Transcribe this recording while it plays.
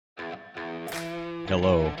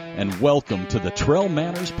Hello, and welcome to the Trail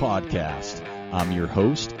Manners Podcast. I'm your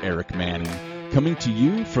host, Eric Manning, coming to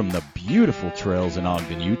you from the beautiful trails in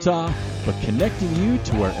Ogden, Utah, but connecting you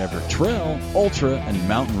to wherever trail, ultra, and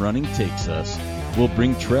mountain running takes us. We'll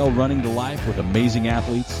bring trail running to life with amazing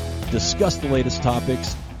athletes, discuss the latest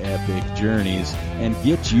topics, epic journeys, and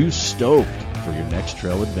get you stoked for your next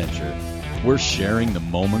trail adventure. We're sharing the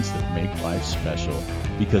moments that make life special,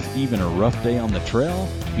 because even a rough day on the trail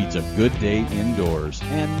beats a good day indoors,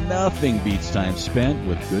 and nothing beats time spent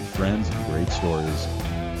with good friends and great stories.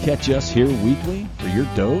 Catch us here weekly for your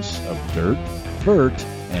dose of dirt, vert,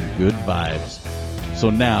 and good vibes. So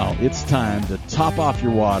now it's time to top off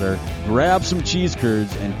your water, grab some cheese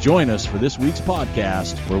curds, and join us for this week's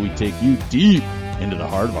podcast, where we take you deep into the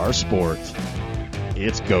heart of our sport.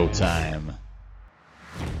 It's go time.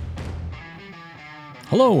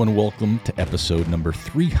 Hello and welcome to episode number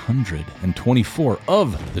 324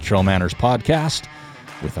 of the Trail Manners Podcast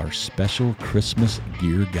with our special Christmas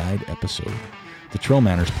gear guide episode. The Trail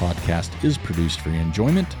Manners Podcast is produced for your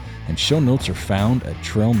enjoyment, and show notes are found at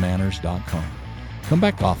trailmanners.com. Come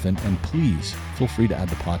back often, and please feel free to add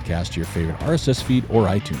the podcast to your favorite RSS feed or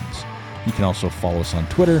iTunes. You can also follow us on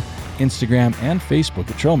Twitter, Instagram, and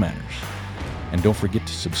Facebook at Trail Manners. And don't forget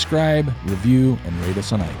to subscribe, review, and rate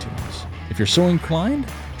us on iTunes. If you're so inclined,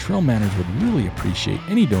 Trail Manners would really appreciate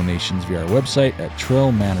any donations via our website at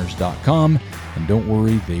trailmanners.com. And don't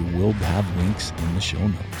worry, they will have links in the show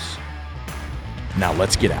notes. Now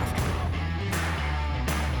let's get after it.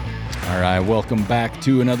 All right, welcome back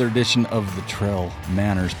to another edition of the Trail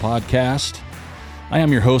Manners Podcast. I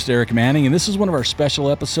am your host, Eric Manning, and this is one of our special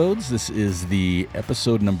episodes. This is the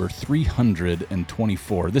episode number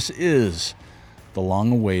 324. This is the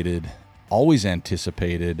long-awaited, always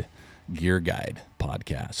anticipated Gear Guide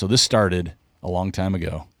podcast. So this started a long time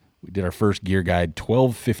ago. We did our first Gear Guide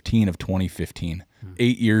 12/15 of 2015,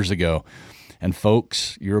 8 years ago. And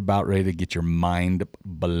folks, you're about ready to get your mind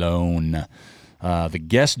blown. The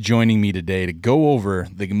guest joining me today to go over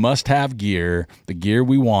the must-have gear, the gear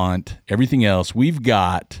we want, everything else, we've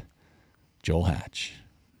got Joel Hatch.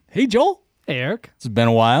 Hey, Joel. Hey, Eric. It's been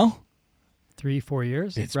a while. 3-4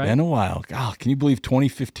 years. It's been a while. God, can you believe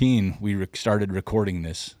 2015 we started recording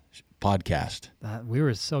this podcast? We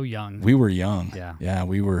were so young. We were young. Yeah,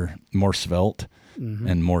 we were more svelte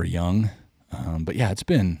and more young. But yeah, it's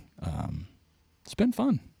been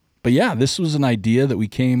fun. But yeah, this was an idea that we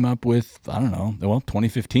came up with, I don't know, well,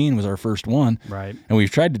 2015 was our first one. Right. And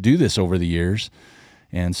we've tried to do this over the years.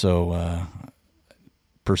 And so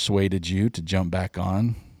persuaded you to jump back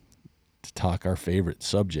on to talk our favorite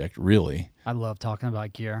subject, really. I love talking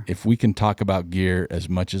about gear. If we can talk about gear as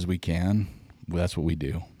much as we can, well, that's what we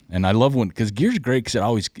do. And I love because gear's great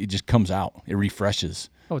because it just comes out. It refreshes.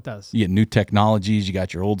 Oh, it does. You get new technologies. You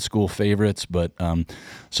got your old school favorites. But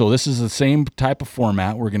so this is the same type of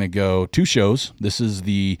format. We're going to go 2 shows. This is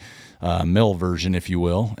the male version, if you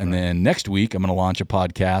will. And then next week, I'm going to launch a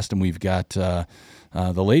podcast, and we've got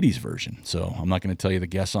the ladies version. So I'm not going to tell you the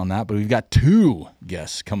guests on that, but we've got 2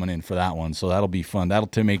 guests coming in for that one. So that'll be fun. That'll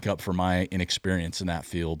to make up for my inexperience in that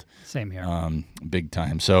field. Same here. Big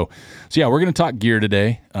time. So yeah, we're going to talk gear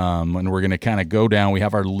today, and we're going to kind of go down. We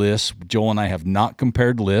have our lists. Joel and I have not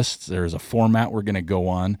compared lists. There's a format we're going to go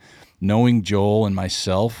on. Knowing Joel and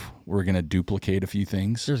myself, we're going to duplicate a few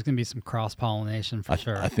things. There's going to be some cross-pollination for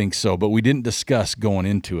sure. I think so, but we didn't discuss going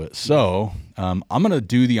into it. So I'm going to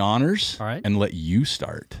do the honors and let you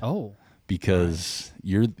start. Oh, because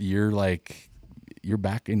you're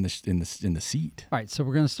back in the seat. All right, so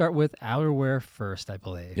we're going to start with outerwear first, I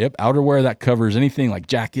believe. Yep, outerwear that covers anything like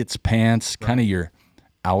jackets, pants, kind of your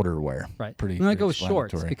outerwear. Right. Pretty. I'm going to go with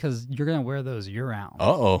shorts because you're going to wear those year-round.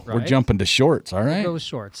 Uh-oh, we're jumping to shorts. All right. We'll go with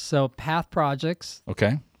shorts. So Path Projects.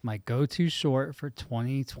 Okay. My go-to short for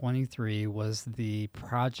 2023 was the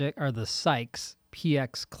Sykes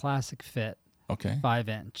PX Classic Fit. Okay.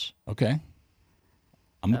 5-inch. Okay.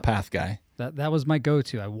 I'm a Path guy. That was my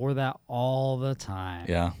go-to. I wore that all the time.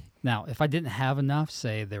 Yeah. Now, if I didn't have enough,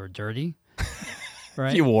 say they were dirty,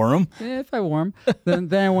 right? You wore them? Yeah, if I wore them.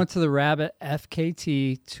 then I went to the Rabbit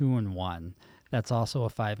FKT 2-in-1. That's also a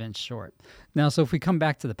 5-inch short. Now, so if we come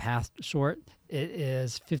back to the Path short, it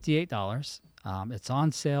is $58. It's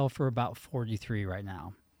on sale for about $43 right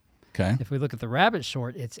now. Okay. If we look at the Rabbit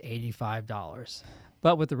short, it's $85.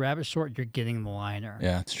 But with the Rabbit short, you're getting the liner.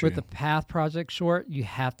 Yeah, that's true. With the Path Project short, you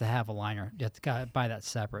have to have a liner. You have to buy that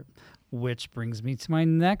separate. Which brings me to my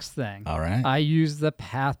next thing. All right. I use the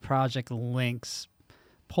Path Project Lynx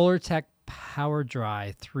Polartec Power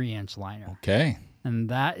Dry 3-inch liner. Okay. And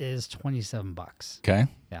that is $27. Okay.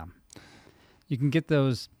 Yeah. You can get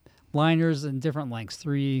those Liners in different lengths,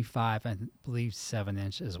 3, 5, I believe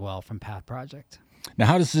 7-inch as well from Path Project. Now,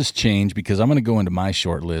 how does this change? Because I'm going to go into my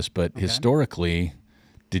short list, but historically,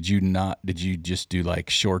 did you just do like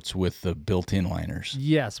shorts with the built-in liners?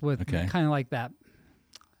 Yes, with kind of like that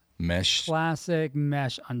mesh, classic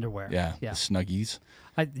mesh underwear. Yeah. The Snuggies.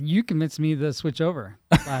 You convinced me to switch over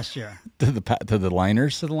last year to the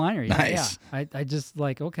liners. To the liner. Nice. Yeah. I just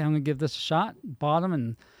like, okay, I'm gonna give this a shot. Bought them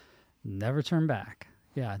and never turn back.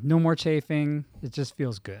 Yeah, no more chafing. It just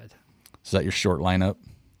feels good. Is that your short lineup?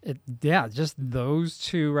 Just those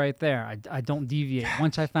two right there. I don't deviate.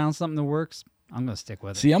 Once I found something that works, I'm gonna stick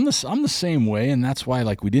with it. See, I'm the same way, and that's why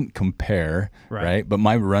like we didn't compare, right? But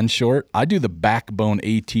my run short, I do the Backbone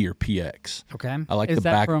AT or PX. Okay. I like the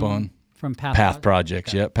Backbone from Path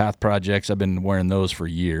Projects. Okay. Yeah, Path Projects. I've been wearing those for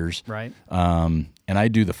years. Right. And I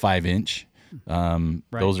do the 5-inch.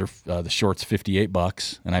 Those are the shorts,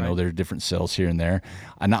 $58, and I know there are different sales here and there.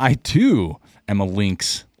 And I too am a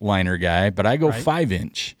Lynx liner guy, but I go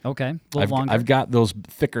 5-inch. Okay, a little longer. I've got those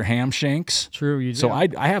thicker ham shanks. True, you do. So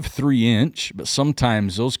I have 3-inch, but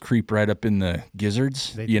sometimes those creep right up in the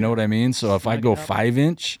gizzards. You know what I mean? So if I go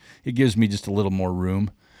 5-inch, it gives me just a little more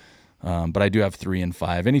room. But I do have 3 and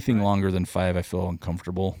 5. Anything longer than 5, I feel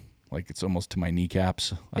uncomfortable. Like it's almost to my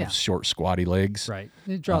kneecaps. I have short, squatty legs. Right.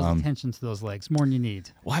 It draws attention to those legs more than you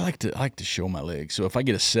need. Well, I like to show my legs. So if I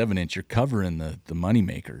get a 7-inch, you're covering the money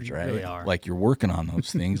makers, right? You really are. Like you're working on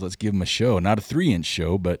those things. Let's give them a show. Not a 3-inch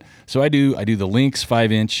show, but so I do the Lynx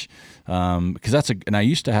 5-inch because and I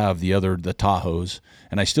used to have the Tahoes,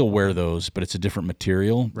 and I still wear those, but it's a different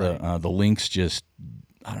material. Right. The Lynx just,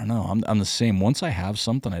 I don't know. I'm the same. Once I have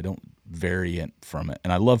something, I don't vary from it.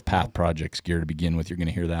 And I love Path Projects gear to begin with. You're going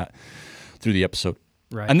to hear that through the episode.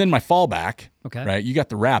 Right. And then my fallback, okay. Right? You got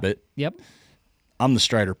the Rabbit. Yep. I'm the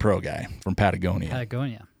Strider Pro guy from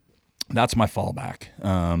Patagonia. That's my fallback.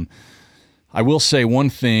 I will say one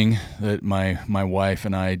thing that my wife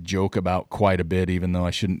and I joke about quite a bit, even though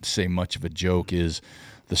I shouldn't say much of a joke, is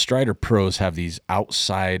the Strider Pros have these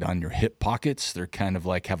outside on your hip pockets. They're kind of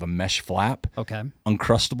like have a mesh flap. Okay.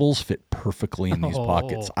 Uncrustables fit perfectly in these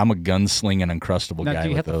pockets. I'm a gunslinging Uncrustable guy with those. Do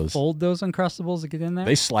you have to fold those Uncrustables to get in there?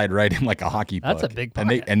 They slide right in like a hockey puck. That's a big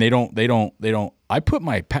pocket. And they don't. I put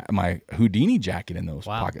my Houdini jacket in those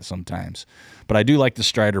pockets sometimes. But I do like the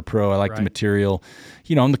Strider Pro. I like the material,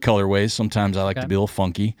 and the colorways. Sometimes I like to be a little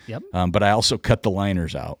funky. Yep. But I also cut the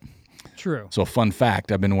liners out. True. So fun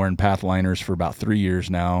fact, I've been wearing Path liners for about 3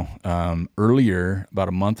 years now. Earlier, about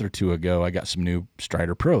a month or two ago, I got some new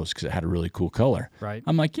Strider Pros because it had a really cool color. Right.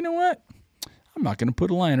 I'm like, you know what? I'm not going to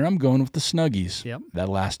put a liner. I'm going with the Snuggies. Yep. That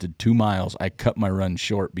lasted 2 miles. I cut my run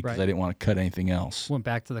short because I didn't want to cut anything else. Went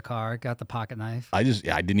back to the car, got the pocket knife. I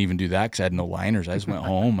didn't even do that because I had no liners. I just went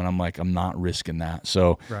home and I'm like, I'm not risking that.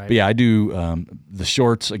 So, but yeah, I do the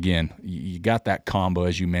shorts again. You got that combo,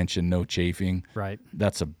 as you mentioned, no chafing. Right.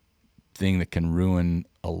 That's a thing that can ruin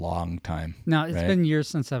a long time. Now, it's been years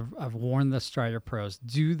since I've worn the Strider Pros.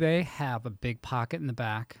 Do they have a big pocket in the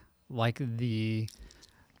back like the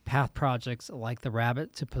Path Projects, like the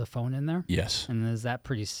Rabbit, to put a phone in there? Yes. And is that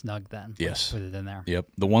pretty snug then? Yes. Put it in there. Yep.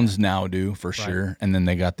 The ones now do for sure. And then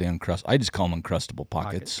they got the I just call them Uncrustable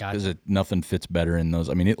pockets because nothing fits better in those.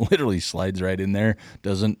 I mean, it literally slides right in there,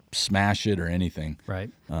 doesn't smash it or anything. Right.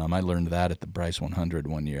 I learned that at the Bryce 100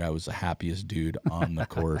 one year. I was the happiest dude on the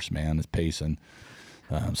course, man. It's pacing.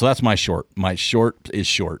 So that's my short. My short is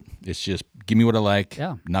short. It's just give me what I like.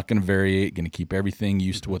 Yeah. Not going to vary it. Going to keep everything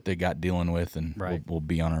used to what they got dealing with, and we'll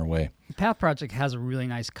be on our way. The Path Project has a really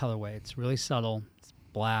nice colorway. It's really subtle. It's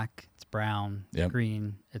black. It's brown. It's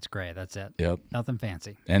green. It's gray. That's it. Yep. Nothing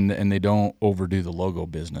fancy. And they don't overdo the logo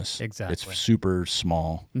business. Exactly. It's super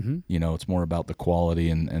small. Mm-hmm. It's more about the quality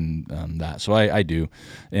and that. So I do.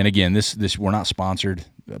 And again, this we're not sponsored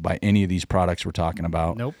by any of these products we're talking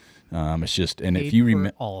about. Nope. It's just, and Paid if you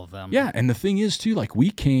remember all of them. Yeah. And the thing is too, like we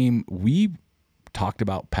talked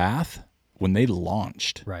about Path when they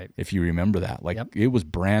launched. Right. If you remember that, like it was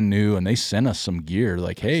brand new and they sent us some gear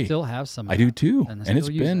like, hey, I still have some. I do too. And it's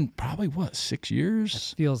been probably 6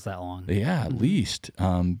 years? It feels that long. Yeah, at least.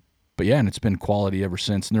 But yeah, and it's been quality ever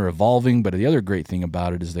since, and they're evolving. But the other great thing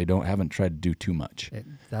about it is they haven't tried to do too much.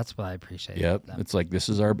 That's what I appreciate. Yep, it's like this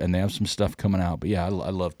is and they have some stuff coming out. But yeah, I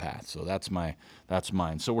love Path, so that's mine.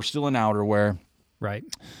 So we're still in outerwear, right?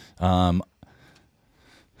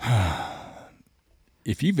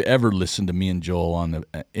 If you've ever listened to me and Joel on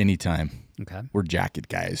anytime, we're jacket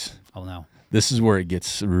guys. Oh no, this is where it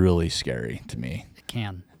gets really scary to me. It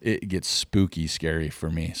can. It gets spooky scary for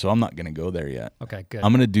me. So I'm not going to go there yet. Okay, good.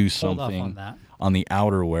 I'm going to do something on the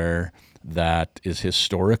outerwear that is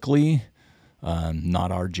historically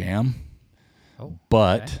not our jam. Oh,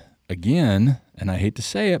 but again, and I hate to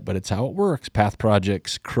say it, but it's how it works. Path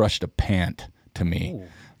Projects crushed a pant to me. Ooh.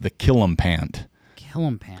 The Killam pant.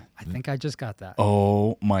 Killam pant. I think I just got that.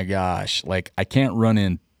 Oh my gosh. Like I can't run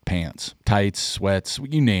in pants, tights, sweats,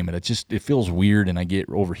 you name it. It feels weird and I get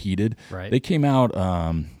overheated. Right. They came out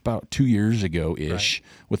about 2 years ago-ish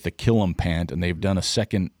with the Killam pant, and they've done a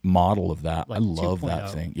second model of that. Like I love 2.0.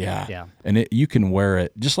 that thing. Yeah. Yeah. And you can wear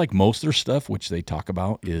it just like most of their stuff, which they talk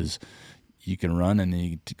about is you can run and then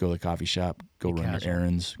you go to the coffee shop, go run casual. your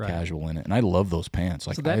errands, Right. casual in it. And I love those pants.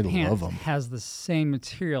 Like So that I pant love them. has the same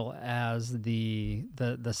material as the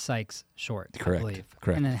Sykes short, Correct, I believe.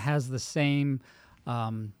 correct. And it has the same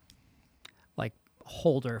like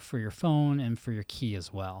holder for your phone and for your key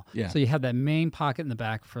as well. Yeah. So you have that main pocket in the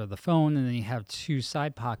back for the phone, and then you have 2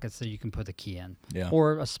 side pockets that you can put the key in. Yeah.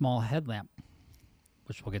 Or a small headlamp,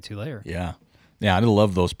 which we'll get to later. Yeah. Yeah, I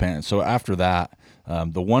love those pants. So after that,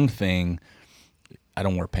 the one thing, I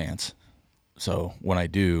don't wear pants. So when I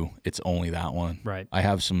do, it's only that one. Right. I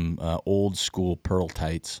have some old school pearl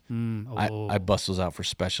tights. Oh. I bust those out for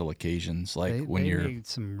special occasions, like when they you're. made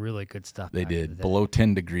some really good stuff. They back in the did day. below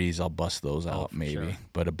 10 degrees. I'll bust those out for maybe, sure.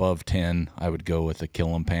 but above 10, I would go with a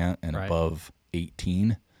Killam pant, and Right. above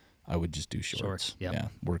 18, I would just do shorts. Shorts, yep. Yeah,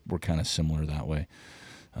 we're kind of similar that way.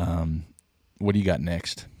 What do you got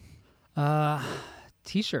next?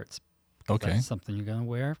 T-shirts. Okay. That's something you're gonna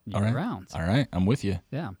wear All right. year-round. All right, I'm with you.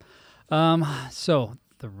 Yeah. So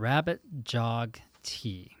the Rabbit Jog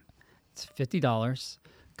Tee. It's $50.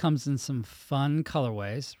 Comes in some fun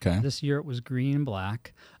colorways. Okay. This year it was green and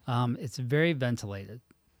black. It's very ventilated.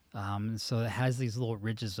 So it has these little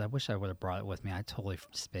ridges. I wish I would have brought it with me. I totally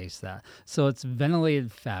spaced that. So it's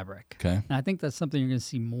ventilated fabric. Okay. And I think that's something you're going to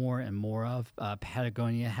see more and more of.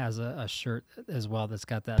 Patagonia has a shirt as well that's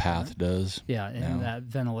got that. Path does. Yeah, and Yeah. that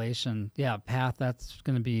ventilation. Yeah, Path, that's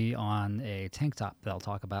going to be on a tank top that I'll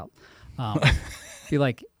talk about. Be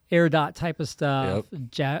like air dot type of stuff,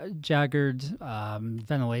 jaggered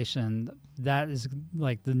ventilation. That is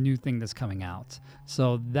like the new thing that's coming out.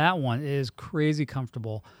 So that one is crazy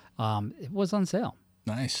comfortable. It was on sale.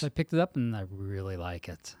 Nice. So I picked it up and I really like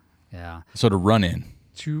it. Yeah. So to run in.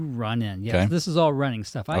 To run in. Yes, Okay. this is all running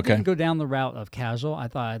stuff. I Okay. didn't go down the route of casual. I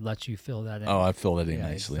thought I'd let you fill that in. Oh, I filled it in Yeah,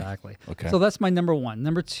 nicely. exactly. Okay. So that's my number one.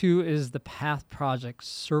 Number two is the Path Project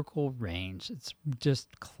Circle Range. It's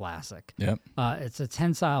just classic. Yep. It's a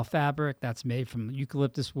tensile fabric that's made from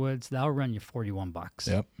eucalyptus woods. That'll run you $41.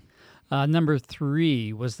 Yep. Number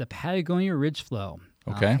three was the Patagonia Ridge Flow.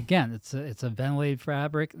 Okay. Again, it's a ventilated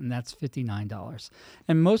fabric, and that's $59.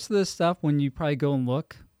 And most of this stuff, when you probably go and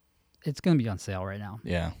look, it's going to be on sale right now.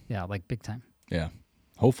 Yeah. Yeah, like big time. Yeah.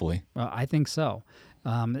 Hopefully. I think so.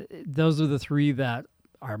 Those are the three that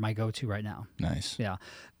are my go-to right now. Nice. Yeah.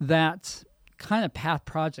 That kind of Path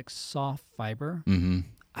Project soft fiber,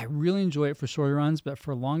 I really enjoy it for shorter runs, but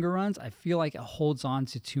for longer runs, I feel like it holds on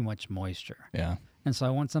to too much moisture. Yeah. And so I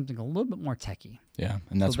want something a little bit more techy. Yeah.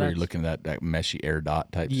 And that's So where you're that's- looking at that meshy air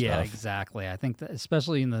dot type Yeah, stuff. exactly. I think that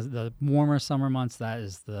especially in the warmer summer months, that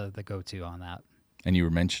is the go-to on that. And you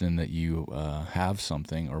were mentioning that you have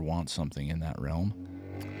something or want something in that realm.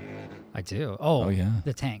 I do. Oh, yeah.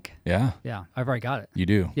 the tank. Yeah. Yeah, I've already got it. You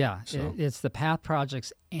do. Yeah, So- it's the Path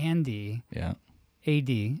Project's Andy Yeah.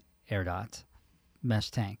 AD Air Dot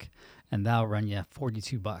mesh tank, and that'll run you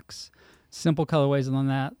 $42. Simple colorways on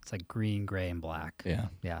that. It's like green, gray, and black. Yeah.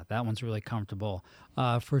 Yeah, that one's really comfortable.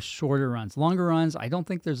 For shorter runs, longer runs, I don't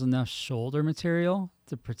think there's enough shoulder material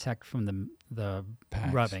to protect from the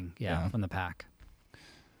Packs. rubbing. Yeah. From the pack.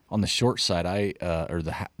 On the short side, or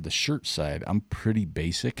the shirt side, I'm pretty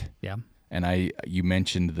basic. Yeah. And you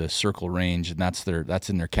mentioned the Circle Range, and that's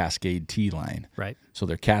in their Cascade tee line. Right. So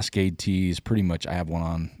their Cascade tees, pretty much, I have one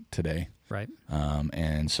on today. Right.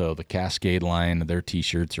 And so the Cascade line, their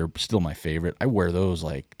T-shirts are still my favorite. I wear those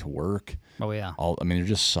like to work. Oh yeah. They're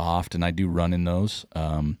just soft, and I do run in those.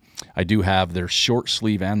 I do have their short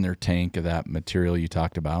sleeve and their tank of that material you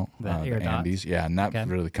talked about, That the Air Dot. Andes. Yeah, and that Okay.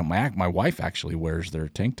 really my wife actually wears their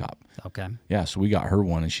tank top. Okay. Yeah, so we got her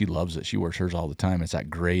one, and she loves it. She wears hers all the time. It's that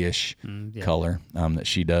grayish yeah. color that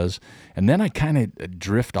she does. And then I kind of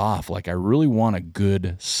drift off. Like I really want a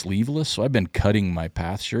good sleeveless, so I've been cutting my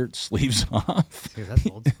Path shirt sleeves off. Dude, that's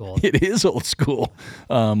old school. It is old school.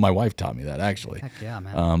 My wife taught me that actually. Heck yeah,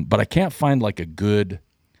 man. But I can't find like a good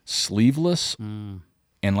sleeveless.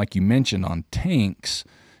 And like you mentioned on tanks,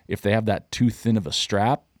 if they have that too thin of a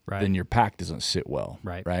strap, Right. then your pack doesn't sit well.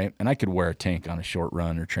 Right. Right. And I could wear a tank on a short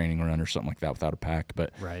run or training run or something like that without a pack.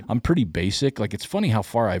 But Right. I'm pretty basic. Like it's funny how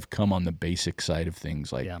far I've come on the basic side of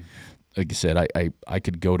things. Like, Yeah. like I said, I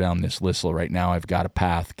could go down this list right now. I've got a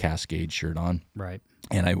Path Cascade shirt on. Right.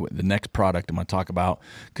 And the next product I'm going to talk about,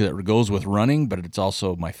 because it goes with running, but it's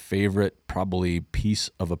also my favorite probably piece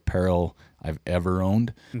of apparel I've ever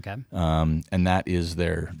owned. Okay. And that is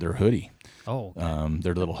their hoodie. Oh, okay.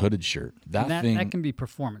 Their little hooded shirt. That thing. That can be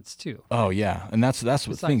performance too. Oh yeah, and that's what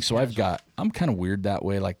the thing. So I'm kind of weird that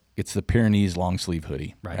way. Like it's the Pyrenees long sleeve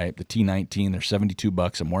hoodie, right? The T19. They're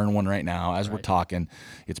 $72. I'm wearing one right now as we're talking.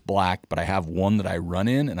 It's black, but I have one that I run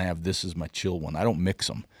in, and I have this as my chill one. I don't mix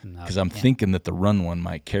them because I'm thinking that the run one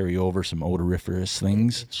might carry over some odoriferous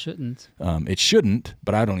things. It shouldn't. It shouldn't,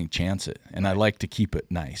 but I don't even chance it, and I like to keep it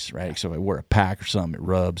nice, right? So if I wear a pack or something, it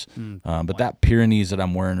rubs. But that Pyrenees that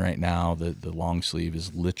I'm wearing right now, the long sleeve,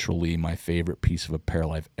 is literally my favorite piece of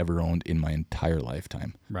apparel I've ever owned in my entire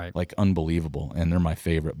lifetime. Right. Like unbelievable, and they're my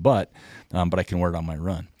favorite. But I can wear it on my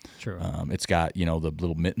run. True. It's got the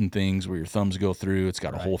little mitten things where your thumbs go through. It's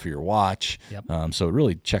got a hole for your watch. Yep. So it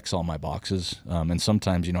really checks all my boxes. And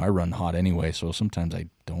sometimes I run hot anyway, so sometimes I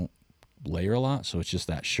don't layer a lot. So it's just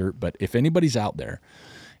that shirt. But if anybody's out there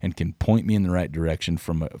and can point me in the right direction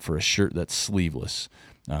for a shirt that's sleeveless,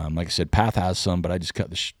 like I said, Path has some, but I just cut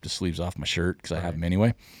the sleeves off my shirt because I have them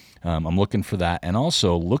anyway. I'm looking for that, and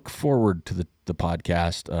also look forward to the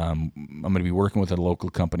podcast. I'm going to be working with a local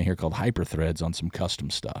company here called Hyperthreads on some custom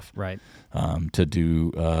stuff, Right. To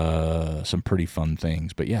do some pretty fun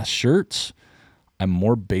things. But yeah, shirts. I'm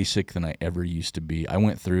more basic than I ever used to be. I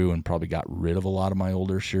went through and probably got rid of a lot of my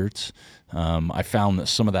older shirts. I found that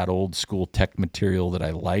some of that old school tech material that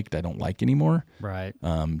I liked, I don't like anymore. Right.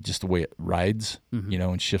 Just the way it rides,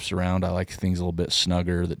 and shifts around. I like things a little bit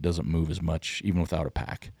snugger that doesn't move as much, even without a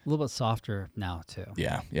pack. A little bit softer now too.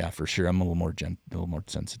 Yeah, for sure. I'm a little more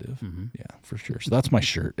sensitive. Yeah, for sure. So that's my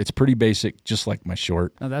shirt. It's pretty basic, just like my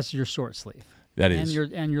short. Now that's your short sleeve. That is.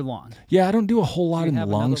 And your long. Yeah, I don't do a whole lot in the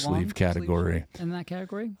long long sleeve category. In that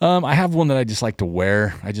category? I have one that I just like to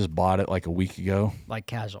wear. I just bought it like a week ago. Like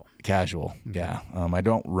casual. Casual, yeah. I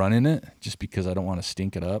don't run in it just because I don't want to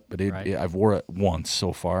stink it up. But I've wore it once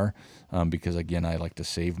so far because, again, I like to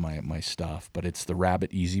save my stuff. But it's the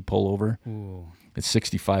Rabbit Easy Pullover. Ooh. It's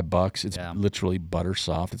 $65. It's literally butter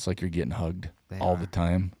soft. It's like you're getting hugged all the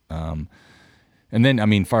time. And then,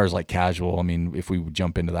 as far as like casual, if we would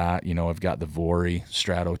jump into that, I've got the Vuori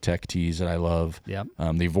Strato Tech tees that I love. Yep.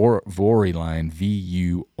 The Vuori line,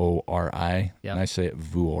 Vuori. Yep. And I say it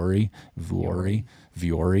Vuori.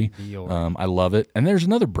 I love it. And there's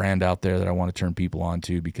another brand out there that I want to turn people on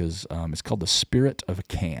to because it's called the Spirit of a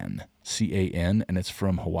Can, CAN, and it's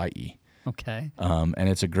from Hawaii. Okay. And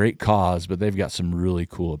it's a great cause, but they've got some really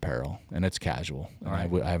cool apparel, and it's casual. And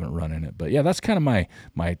I haven't run in it. But yeah, that's kind of my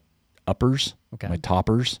uppers, my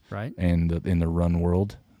toppers, right? And in the run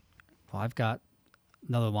world. Well, I've got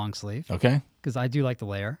another long sleeve. Okay. Because I do like the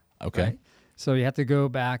layer. Okay. Right? So you have to go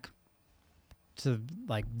back to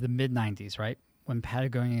like the mid 90s, right? When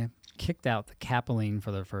Patagonia kicked out the Capilene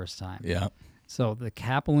for the first time. Yeah. So the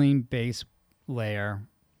Capilene base layer,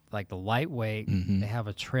 like the lightweight, they have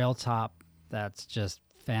a trail top that's just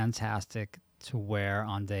fantastic to wear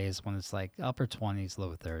on days when it's like upper 20s,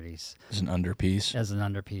 low 30s. As an underpiece? As an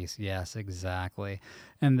underpiece, yes, exactly.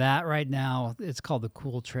 And that right now, it's called the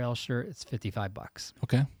Cool Trail shirt. It's $55.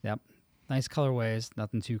 Okay. Yep. Nice colorways,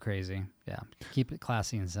 nothing too crazy. Yeah. Keep it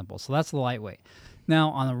classy and simple. So that's the lightweight.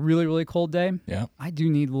 Now, on a really, really cold day, I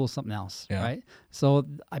do need a little something else, right? So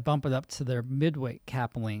I bump it up to their midweight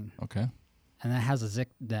Capilene. Okay. And that has a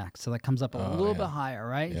zip neck, so that comes up a little bit higher,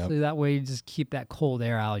 right? Yep. So that way you just keep that cold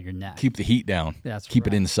air out of your neck. Keep the heat down. Keep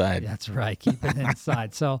it inside. That's right. Keep it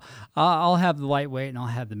inside. So I'll have the lightweight and I'll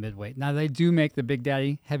have the midweight. Now, they do make the Big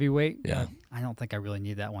Daddy heavyweight. Yeah. I don't think I really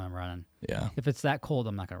need that when I'm running. Yeah. If it's that cold,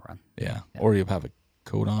 I'm not going to run. Yeah. Or you have a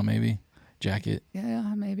coat on, maybe. Jacket.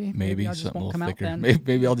 Yeah, maybe. Maybe something a little thicker.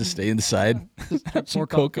 Maybe I'll just stay inside. Have some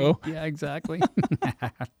cocoa. Yeah, exactly.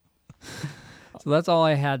 So that's all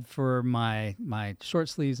I had for my short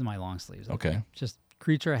sleeves and my long sleeves. Okay. Just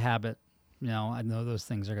creature of habit. I know those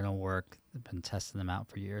things are going to work. I've been testing them out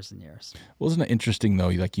for years and years. Well, isn't it interesting, though?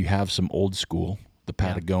 Like you have some old school, the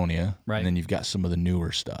Patagonia, right? And then you've got some of the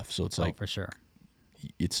newer stuff. So it's like, for sure.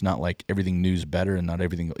 It's not like everything new's better and not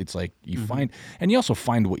everything. It's like you find, and you also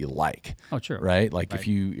find what you like. Oh, true. Right? Like if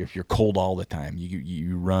you're cold all the time,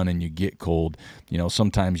 you run and you get cold.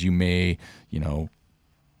 Sometimes you may,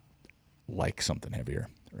 like something heavier,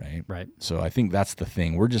 right? Right. So I think that's the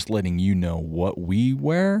thing. We're just letting you know what we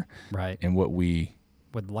wear, right, and what we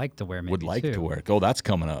would like to wear. Maybe would like to wear. Oh, that's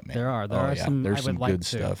coming up, man. There are some. There's some like good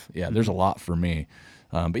stuff. Yeah, there's a lot for me.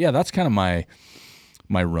 But yeah, that's kind of my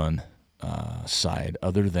run side.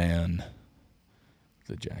 Other than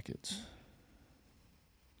the jackets.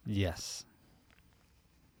 Yes.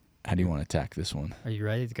 How do you want to attack this one? Are you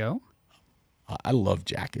ready to go? I love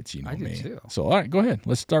jackets, you know I do me. too. So, all right, go ahead.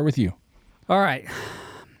 Let's start with you. All right.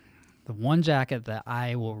 The one jacket that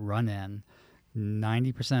I will run in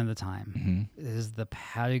 90% of the time is the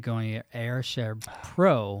Patagonia Airshed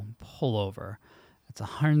Pro pullover. It's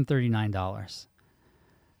 $139.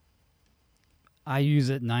 I use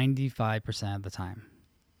it 95% of the time,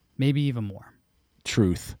 maybe even more.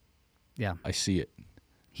 Truth. Yeah, I see it.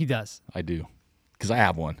 he does. I do. Because I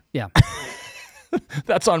have one. Yeah,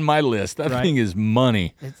 That's on my list. That Right. thing is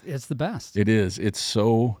money. it's the best. It is. It's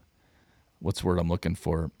so, what's the word I'm looking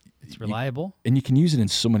for? It's reliable. And you can use it in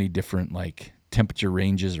so many different like temperature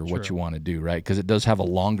ranges or what True. you want to do, right? Because it does have a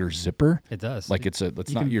longer zipper. It does. Like it's You not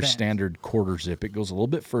can your bend. standard quarter zip. It goes a little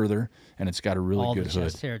bit further, and it's got a really All good the hood.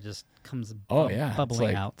 chest hair just comes Oh yeah, it's bubbling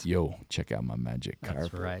like, out. yo, check out my magic That's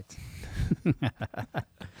carpet. right.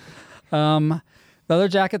 The other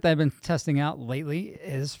jacket that I've been testing out lately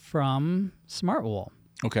is from Smartwool.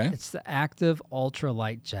 Okay. It's the Active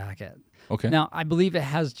Ultralight jacket. Okay. Now, I believe it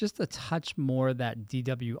has just a touch more of that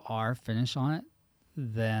DWR finish on it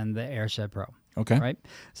than the Airshed Pro. Okay. Right?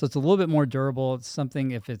 So it's a little bit more durable. It's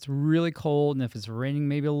something, if it's really cold and if it's raining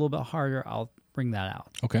maybe a little bit harder, I'll bring that out.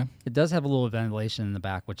 Okay. It does have a little ventilation in the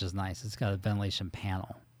back, which is nice. It's got a ventilation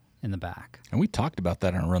panel in the back. And we talked about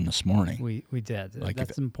that on a run this morning. We did. Like if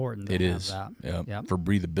That's important to It have is. that. Yeah. Yep. For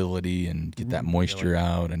breathability and get that moisture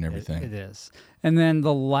out and everything. It is. And then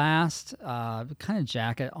the last kind of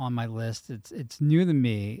jacket on my list, it's new to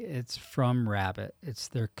me. It's from Rabbit. It's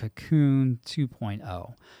their Cocoon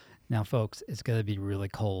 2.0. Now, folks, it's going to be really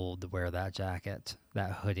cold to wear that jacket, that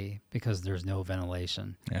hoodie, because there's no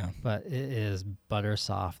ventilation. Yeah. But it is butter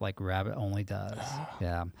soft like Rabbit only does.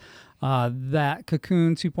 Yeah. That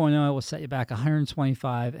Cocoon 2.0 will set you back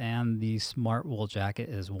 $125, and the Smartwool jacket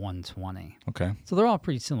is $120. Okay. So they're all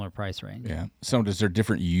pretty similar price range. Yeah. So is there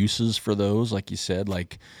different uses for those, like you said,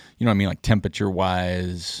 like, you know what I mean, like temperature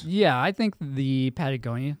wise? Yeah, I think the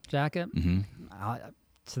Patagonia jacket, Mm-hmm.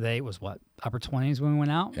 today it was what, upper 20s when we went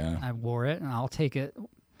out? Yeah. I wore it, and I'll take it.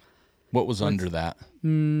 What was under that?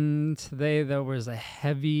 Today there was a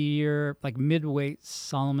heavier, like mid-weight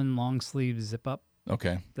Solomon long sleeve zip up.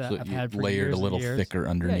 Okay. That So I've you had for layered years a and little years. thicker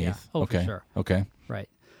underneath. Yeah. Oh, for okay. sure. Okay. Right.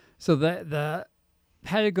 So the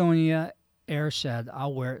Patagonia Airshed,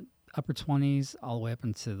 I'll wear it upper 20s all the way up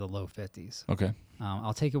into the low 50s. Okay.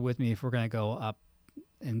 I'll take it with me if we're going to go up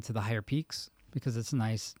into the higher peaks because it's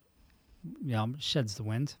nice, sheds the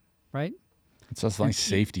wind, right? It's a nice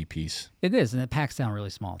safety piece. It is, and it packs down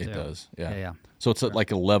really small, too. It does. Yeah. Yeah. So it's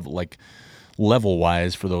like a level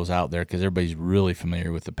wise for those out there, because everybody's really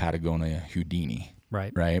familiar with the Patagonia Houdini,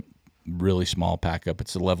 Right. right? Really small pack up.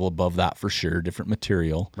 It's a level above that for sure. Different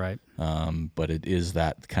material. Right. But it is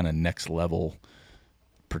that kind of next level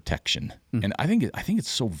protection. And I think it's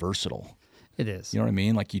so versatile. It is. You know what I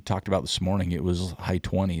mean? Like you talked about this morning, it was high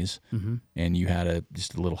 20s, and you had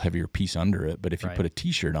just a little heavier piece under it. But if you Right. put a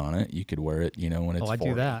T-shirt on it, you could wear it, when it's I do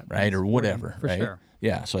 40, that. right? It's Or whatever, for right? sure.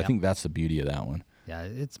 Yeah, so I think that's the beauty of that one. Yeah,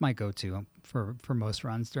 it's my go-to for most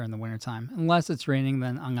runs during the wintertime. Unless it's raining,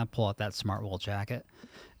 then I'm going to pull out that Smartwool jacket.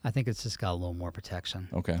 I think it's just got a little more protection.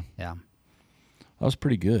 Okay. Yeah. That was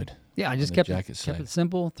pretty good. Yeah, I just the kept jacket it side.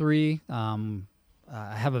 simple. 3.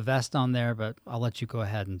 I have a vest on there, but I'll let you go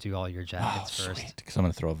ahead and do all your jackets first. Sweet, because I'm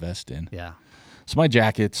going to throw a vest in. Yeah. So my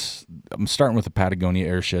jackets, I'm starting with the Patagonia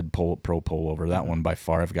Airshed Pro pullover. That one by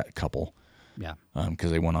far, I've got a couple. Yeah.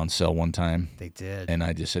 Because they went on sale one time. They did. And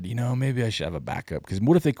I just said, maybe I should have a backup. Because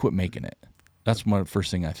what if they quit making it? That's my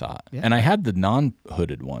first thing I thought. Yeah. And I had the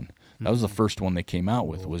non-hooded one. That was the first one they came out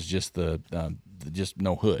with. Was just the just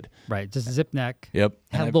no hood. Right, just zip neck. Yep.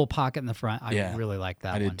 Had a And little pocket in the front. I Yeah, really like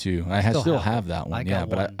that I one. did too. I Still still have have it. that one. I Yeah, got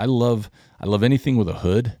but one. I love anything with a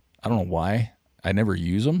hood. I don't know why. I never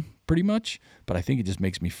use them pretty much, but I think it just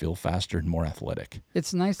makes me feel faster and more athletic.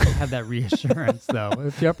 It's nice to have that reassurance, though.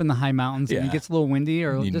 If you're up in the high mountains and Yeah. it gets a little windy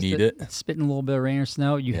or You just need it. it's spitting a little bit of rain or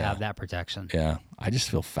snow, you Yeah. have that protection. Yeah, I just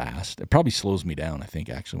feel fast. It probably slows me down. I think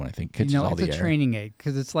actually when I think catches all It's the a air. training aid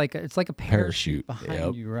because it's like a Parachute, behind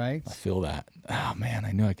yep. you, right? I feel that. Oh man,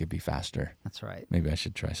 I knew I could be faster. That's right. Maybe I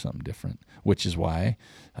should try something different. Which is why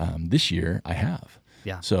this year I have.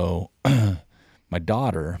 Yeah. So my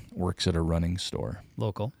daughter works at a running store.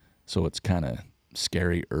 Local. So it's kind of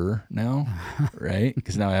scarier now, right?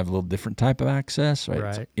 Because now I have a little different type of access, right?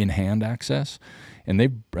 It's Right. in-hand access, and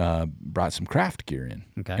they've brought some craft gear in.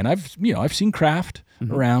 Okay. And I've seen craft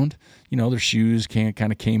around. Their shoes kind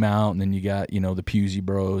of came out, and then you got the Pusey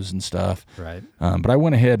Bros and stuff. Right. But I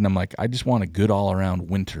went ahead and I'm like, I just want a good all-around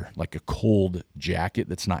winter, like a cold jacket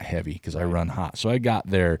that's not heavy because I run hot. So I got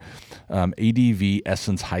their ADV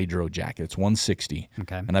Essence Hydro jacket. It's $160,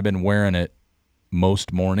 Okay. and I've been wearing it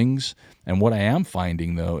most mornings. And what I am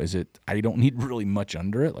finding though is I don't need really much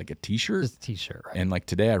under it, like a t-shirt. Just a t-shirt, right? And like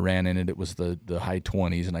today I ran in it, it was the high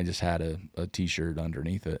 20s, and I just had a t-shirt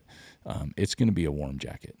underneath it. It's going to be a warm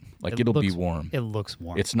jacket. Like it'll be warm. It looks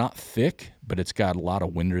warm. It's not thick, but it's got a lot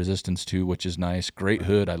of wind resistance too, which is nice. Great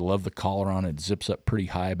hood. I love the collar on it. It zips up pretty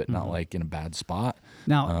high, but not like in a bad spot.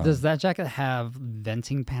 Now, does that jacket have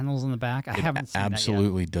venting panels on the back? I haven't seen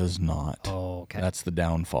Absolutely does not. Oh, okay. That's the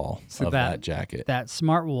downfall of that jacket. That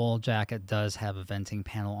Smart Wool jacket does have a venting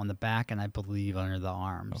panel on the back, and I believe under the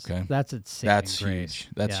arms. Okay. That's its saving grace. Huge.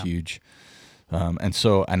 That's huge.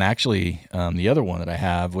 And actually, the other one that I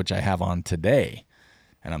have, which I have on today,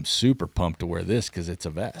 and I'm super pumped to wear this because it's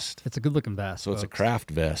a vest. It's a good looking vest. So folks. it's a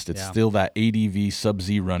craft vest. It's still that ADV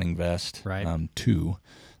Sub-Z running vest, right? Too.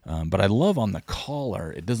 But I love on the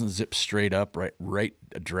collar, it doesn't zip straight up right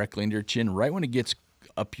directly into your chin. Right when it gets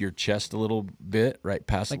up your chest a little bit, right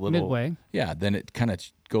past like a little midway. Yeah, then it kind of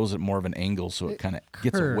goes at more of an angle, so it kind of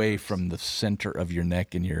gets away from the center of your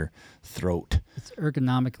neck and your throat. It's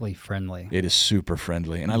ergonomically friendly. It is super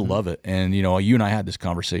friendly, and I love it. And you and I had this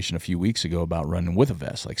conversation a few weeks ago about running with a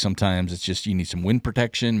vest. Like sometimes it's just you need some wind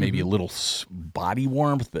protection, maybe a little body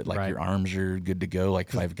warmth, but like your arms are good to go. Like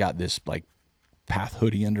if I've got this like Path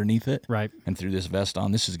hoodie underneath it, right, and through this vest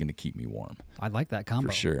on, this is going to keep me warm. I like that combo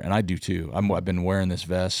for sure, and I do too. I've been wearing this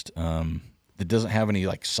vest that doesn't have any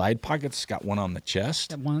like side pockets. It's got one on the chest.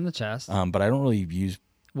 Got one on the chest. But I don't really use.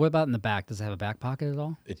 What about in the back? Does it have a back pocket at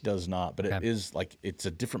all? It does not, but it is like it's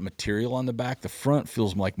a different material on the back. The front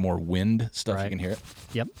feels like more wind stuff. Right. You can hear it.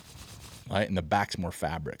 Yep. Right, and the back's more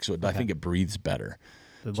fabric, so I think it breathes better.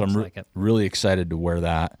 So I'm really excited to wear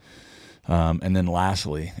that. And then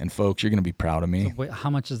lastly, and folks, you're going to be proud of me. So wait, how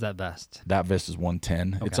much is that vest? That vest is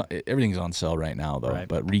 $110. Okay. Everything's on sale right now though, right.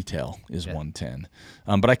 but retail is $110.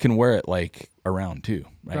 But I can wear it like around too.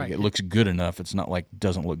 Right? It looks good enough. It's not like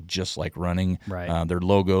doesn't look just like running. Right. Their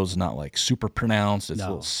logo's not like super pronounced. It's a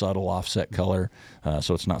little subtle offset color.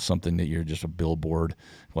 So it's not something that you're just a billboard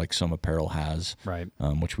like some apparel has. Right.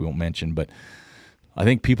 Which we won't mention, but I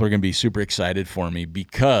think people are going to be super excited for me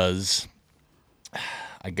because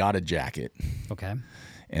I got a jacket. Okay.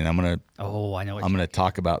 And I'm going to I know. I'm going to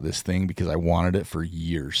talk about this thing because I wanted it for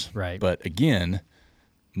years. Right. But again,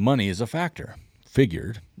 money is a factor.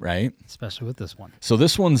 Figured, right? Especially with this one. So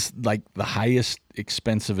this one's like the highest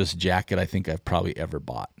expensivest jacket I think I've probably ever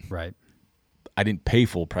bought. Right. I didn't pay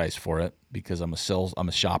full price for it because I'm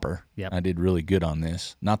a shopper. Yep. I did really good on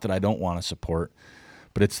this. Not that I don't want to support,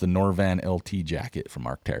 but it's the Norvan LT jacket from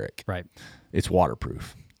Arc'teryx. Right. It's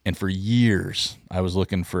waterproof. And for years,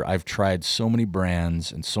 I've tried so many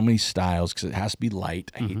brands and so many styles because it has to be light.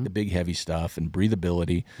 I hate the big, heavy stuff and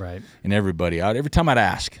breathability. Right. And every time I'd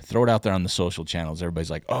ask, throw it out there on the social channels, everybody's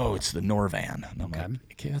like, oh, it's the Norvan. And I'm like,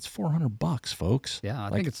 okay, that's $400, folks. Yeah, I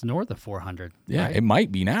think it's north of 400. Yeah, right? it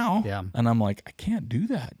might be now. Yeah. And I'm like, I can't do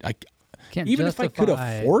that. I can't even if I could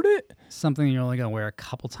afford it. Something you're only going to wear a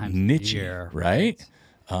couple times niche a year. Right?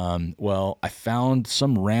 Well, I found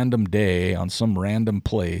some random day on some random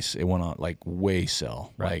place. It went on like way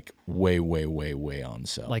sell, like way on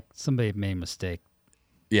sale. Like somebody made a mistake.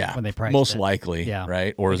 Yeah, when they priced most it. likely, Yeah.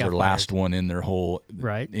 right? Or is their got last fired. one in their whole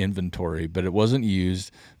Right. inventory, but it wasn't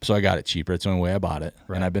used, so I got it cheaper. It's the only way I bought it,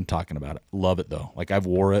 and I've been talking about it. Love it though. Like I've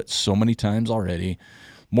wore it so many times already,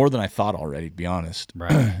 more than I thought already, to be honest.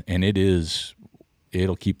 Right. And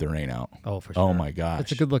it'll keep the rain out. Oh, for sure. Oh my gosh.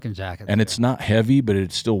 It's a good looking jacket. And too. it's not heavy, but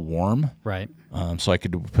it's still warm. Right. So I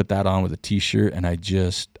could put that on with a t-shirt, and I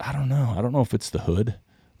don't know. I don't know if it's the hood,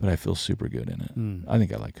 but I feel super good in it. I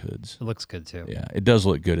think I like hoods. It looks good too. Yeah, it does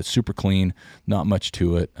look good. It's super clean, not much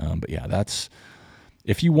to it. But yeah,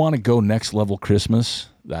 if you want to go next level Christmas,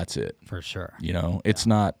 that's it. For sure. It's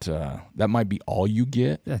not, that might be all you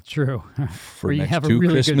get. That's true. For or you next have two a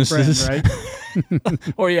really Christmases. good friend,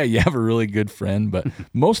 right? Or yeah, you have a really good friend, but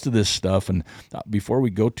most of this stuff, and before we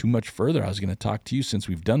go too much further, I was going to talk to you since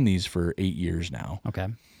we've done these for 8 years now. Okay.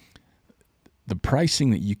 The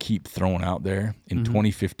pricing that you keep throwing out there in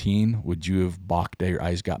 2015, would you have balked at your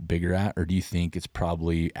eyes got bigger at, or do you think it's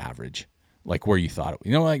probably average? Like where you thought it,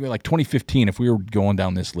 like 2015, if we were going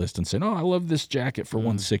down this list and saying, oh, I love this jacket for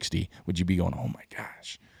 $160, would you be going, oh my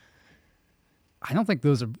gosh? I don't think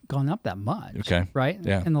those have gone up that much. Okay. Right?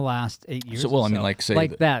 Yeah. In the last 8 years. So, well, I mean, like say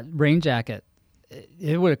that rain jacket,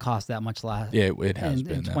 it would have cost that much last. Yeah, it has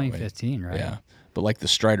been in that 2015, way. right? Yeah. But like the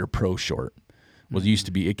Strider Pro short used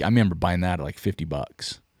to be, I remember buying that at like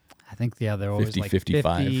 $50. I think they're always 50, like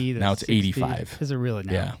 55. 50 to Now it's 60. $85. Is it really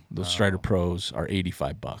now? Yeah. Those Strider Pros are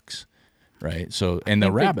 $85. right? So, and the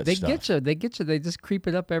think rabbit they stuff. get you. They get you. They just creep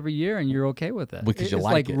it up every year, and you're okay with it. Because you it's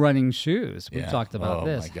like it. running shoes. We've Yeah. talked about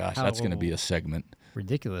this. Oh my gosh, How that's going to be a segment.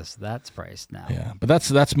 ridiculous that's priced now. Yeah, but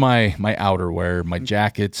that's my outerwear, my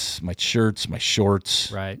jackets, my shirts, my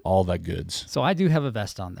shorts, Right. all that goods. So I do have a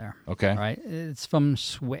vest on there. Okay. Right. It's from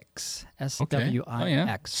Swix. Okay. SWIX. Oh yeah.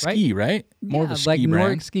 Right. Ski, right? More of a ski like brand.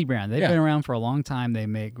 Nordic ski brand. They've Yeah. been around for a long time. They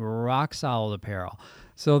make rock solid apparel.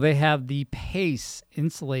 So they have the Pace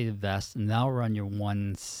insulated vest, and that'll run you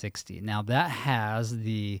 $160. Now that has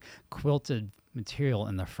the quilted material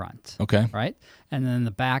in the front. Okay. Right? And then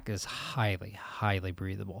the back is highly, highly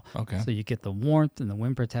breathable. Okay. So you get the warmth and the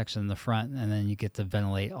wind protection in the front, and then you get to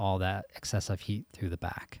ventilate all that excessive heat through the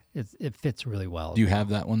back. It fits really well. Do you have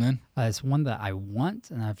that one then? It's one that I want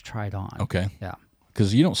and I've tried on. Okay. Yeah.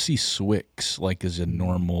 Because you don't see Swix like as a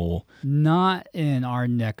normal Not in our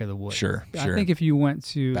neck of the woods. Sure. I think if you went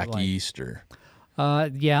to back east or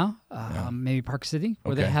maybe Park City,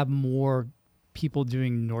 where they Okay. have more people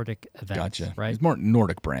doing Nordic events. gotcha. Right? It's more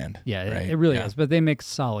Nordic brand. Yeah, right? it really Yeah. is. But they make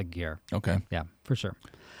solid gear. Okay. Yeah, for sure.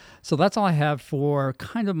 So that's all I have for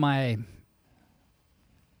kind of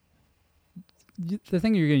the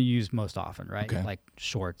thing you're going to use most often, right? Okay. Like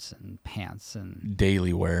shorts and pants and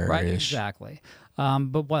Daily wear right, ish. exactly.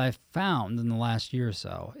 But what I found in the last year or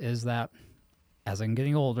so is that as I'm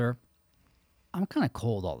getting older, I'm kind of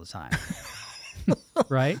cold all the time.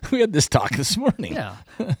 Right? We had this talk this morning. Yeah.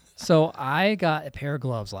 So I got a pair of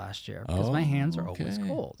gloves last year because my hands are always okay.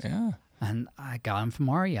 cold. Yeah. And I got them from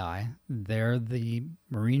REI. They're the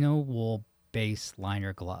merino wool base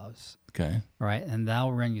liner gloves. Okay. Right? And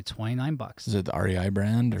that'll run you $29. Is it the REI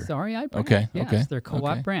brand or? It's the REI brand. Okay, Yes, okay, they're co-op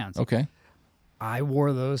okay. brands. Okay. I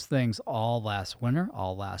wore those things all last winter,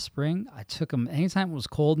 all last spring. I took them anytime it was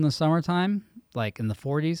cold in the summertime, like in the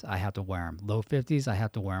 40s, I have to wear them. Low 50s, I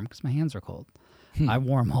have to wear them because my hands are cold. I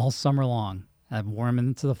wore them all summer long. I've worn them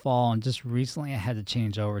into the fall, and just recently I had to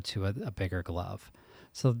change over to a bigger glove.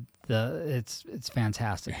 So it's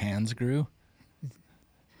fantastic. Your hands grew?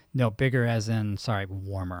 No, bigger as in, sorry,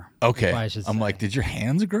 warmer. Okay. That's what I should I'm say. like, did your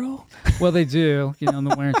hands grow? Well, they do. In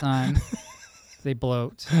the wintertime, they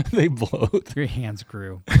bloat. They bloat. Your hands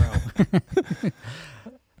grew, bro.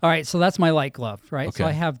 All right, so that's my light glove, right? So Okay.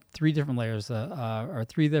 I have 3 different layers, or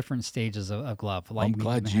 3 different stages of glove. Light, I'm medium,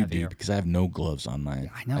 glad and you heavier. do because I have no gloves on mine.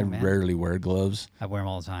 I know, I man. rarely wear gloves. I wear them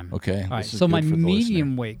all the time. Okay. All right, this is so my good for the medium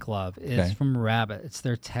listener. weight glove is Okay. from Rabbit. It's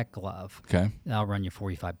their tech glove. Okay. That'll run you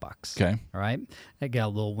 $45. Okay. All right. They got a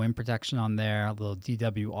little wind protection on there, a little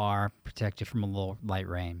DWR, protect you from a little light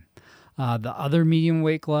rain. The other medium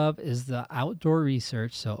weight glove is the Outdoor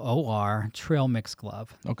Research, so OR Trail Mix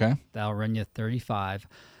glove. Okay. That'll run you $35.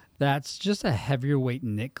 That's just a heavier weight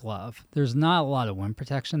knit glove. There's not a lot of wind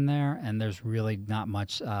protection there, and there's really not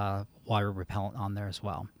much water repellent on there as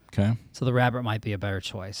well. Okay. So the Rabbit might be a better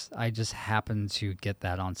choice. I just happened to get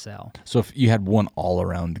that on sale. So if you had one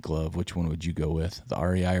all-around glove, which one would you go with? The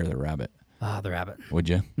REI or the Rabbit? The Rabbit. Would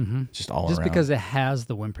you? Mm-hmm. Just all Just around. because it has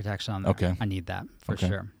the wind protection on there. Okay. I need that for Okay.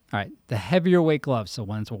 sure. All right. The heavier weight glove. So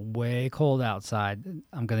when it's way cold outside,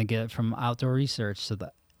 I'm going to get it from Outdoor Research. So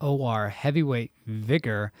the OR Heavyweight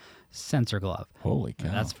Vigor Sensor Glove. Holy cow.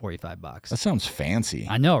 And that's $45. That sounds fancy.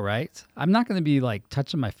 I know, right? I'm not going to be like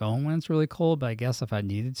touching my phone when it's really cold, but I guess if I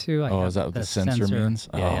needed to, I Oh, have is that what the sensor means?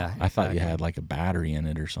 Yeah, oh, yeah. I thought you exactly. had like a battery in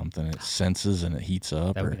it or something. It senses and it heats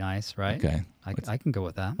up. That or, would be nice, right? Okay. I can go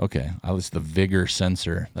with that. Okay. I was the Vigor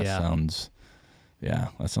sensor. That Yeah. sounds,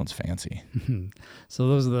 that sounds fancy. So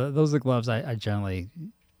those are the gloves I generally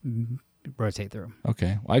rotate through.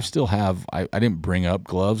 Okay. Well, I still have, I didn't bring up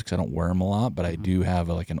gloves because I don't wear them a lot, but I do have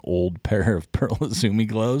like an old pair of Pearl Izumi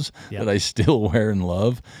gloves Yep. that I still wear and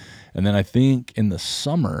love. And then I think in the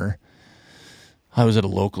summer, I was at a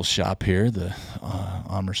local shop here, the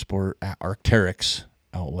Amer Sport Arc'teryx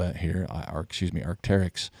outlet here,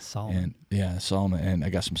 Arc'teryx. Solomon. And Solomon, and I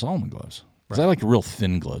got some Solomon gloves. Because I like real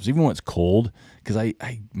thin gloves, even when it's cold, because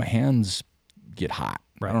my hands get hot.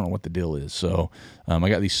 Right. I don't know what the deal is. So I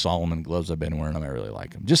got these Solomon gloves I've been wearing them. I really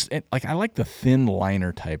like them. I like the thin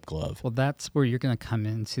liner type glove. Well, that's where you're going to come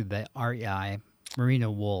into the REI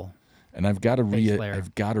merino wool. And I've got to Base layer.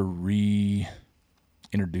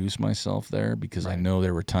 reintroduce myself there because I know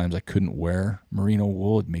there were times I couldn't wear merino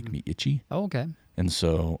wool. It'd make me itchy. Oh, okay. And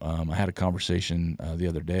so I had a conversation the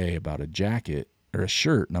other day about a jacket or a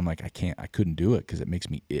shirt, and I'm like, I couldn't do it because it makes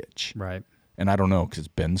me itch. Right. And I don't know because it's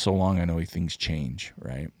been so long. I know things change,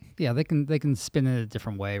 right? Yeah, they can spin it a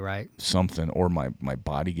different way, right? Something, or my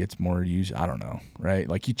body gets more used. I don't know, right?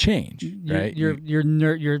 Like you change, right?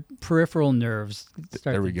 Your peripheral nerves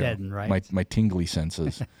start There we to go. deaden, right? My tingly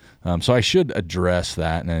senses. So I should address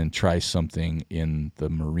that and then try something in the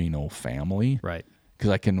merino family, Right.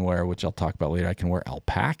 because I can wear, which I'll talk about later. I can wear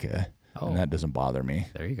alpaca, and that doesn't bother me.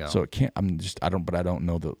 There you go. So it can't. But I don't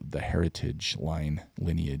know the heritage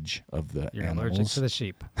lineage of the You're animals. allergic to the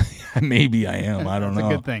sheep. Maybe I am. I don't know.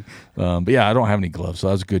 That's a good thing. But yeah, I don't have any gloves, so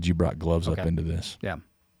that was good. You brought gloves up into this. Yeah.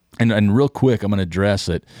 And real quick, I'm going to address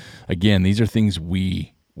it again. These are things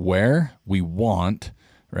we wear, we want,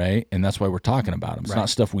 right? And that's why we're talking about them. It's not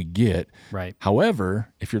stuff we get. Right. However,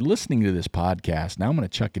 if you're listening to this podcast, now I'm going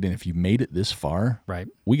to chuck it in. If you made it this far, Right.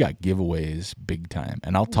 we got giveaways big time.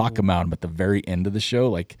 And I'll talk about them at the very end of the show.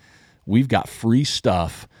 Like, we've got free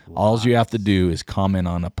stuff. All you have to do is comment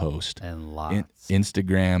on a post. And lots.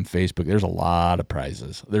 Instagram, Facebook. There's a lot of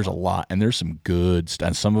prizes. There's a lot. And there's some good stuff.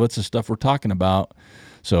 And some of it's the stuff we're talking about.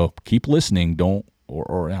 So keep listening. Don't,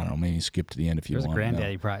 or I don't know, maybe skip to the end if you want. There's a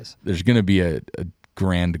granddaddy prize. There's going to be a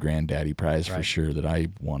granddaddy prize for sure that I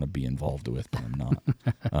want to be involved with, but I'm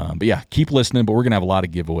not. But yeah, keep listening. But we're going to have a lot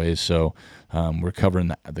of giveaways. So we're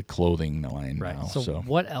covering the clothing line now. So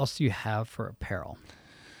what else do you have for apparel?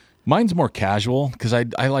 Mine's more casual because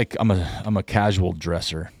I'm a casual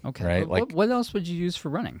dresser. Okay. Right. Like, what else would you use for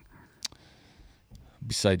running?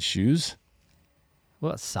 Besides shoes?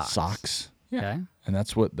 Well, socks. Socks. Yeah. Okay. And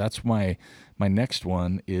that's my next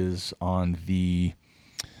one is on the,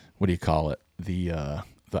 what do you call it? The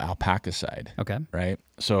alpaca side. Okay. Right.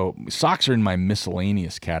 So socks are in my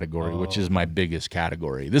miscellaneous category, which is my biggest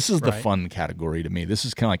category. This is the fun category to me. This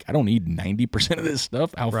is kind of like, I don't need 90% of this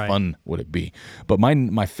stuff. How fun would it be? But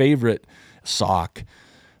my favorite sock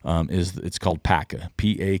it's called Paka,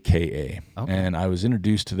 Paka. Okay. And I was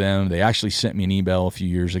introduced to them. They actually sent me an email a few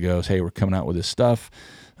years ago. Hey, we're coming out with this stuff.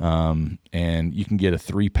 And you can get a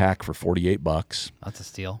 3-pack for $48. That's a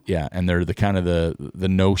steal. Yeah, and they're the kind of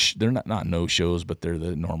they're not no shows, but they're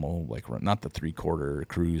the normal, like, not the 3/4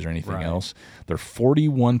 cruise or anything else. They're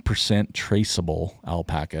 41% traceable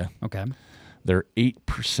alpaca. Okay. They're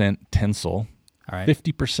 8% tencel. All right.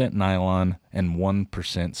 50% nylon and 1%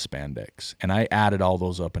 spandex. And I added all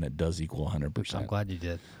those up and it does equal 100%. I'm glad you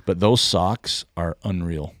did. But those socks are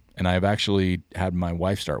unreal. And I've actually had my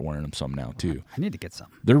wife start wearing them some now too. I need to get some.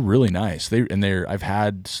 They're really nice. I've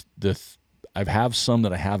have some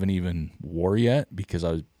that I haven't even wore yet because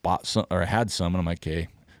I had some and I'm like, okay,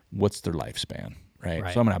 what's their lifespan?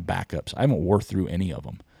 Right. So I'm gonna have backups. I haven't wore through any of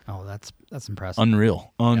them. Oh, that's impressive.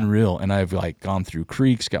 Unreal. Yeah. And I've like gone through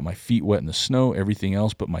creeks, got my feet wet in the snow, everything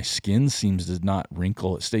else, but my skin seems to not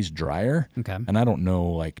wrinkle. It stays drier. Okay. And I don't know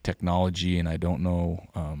like technology, and I don't know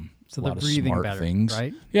so a lot of breathing smart better, things.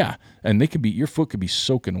 Right? Yeah. And your foot could be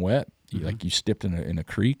soaking wet, like you stepped in a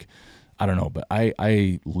creek. I don't know, but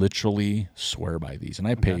I literally swear by these, and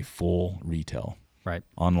I pay full retail. Right.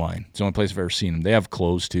 Online. It's the only place I've ever seen them. They have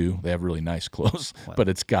clothes too. They have really nice clothes, but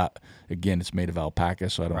it's made of alpaca,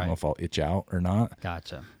 so I don't know if I'll itch out or not.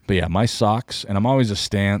 Gotcha. But yeah, my socks, and I'm always a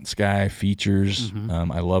Stance guy, features.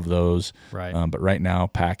 I love those. Right. But right now,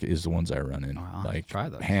 Pack is the ones I run in. Like, try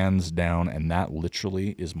those. Hands down, and that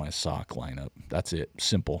literally is my sock lineup. That's it.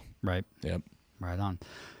 Simple. Right. Yep. Right on.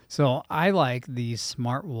 So I like the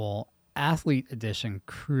Smartwool Athlete Edition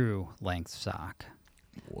Crew Length Sock.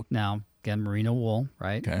 Now, again, merino wool,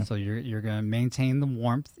 right? Okay. So you're going to maintain the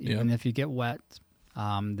warmth even if you get wet.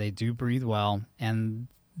 They do breathe well, and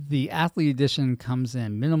the Athlete Edition comes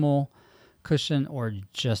in minimal cushion or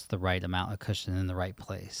just the right amount of cushion in the right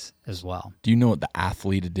place as well. Do you know what the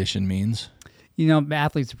Athlete Edition means? You know,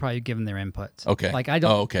 athletes are probably giving their input. Okay. Like I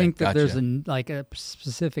don't think that there's Gotcha. a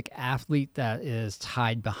specific athlete that is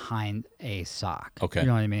tied behind a sock. Okay. You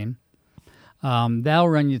know what I mean? That'll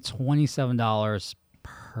run you $27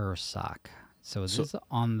 per sock. So this is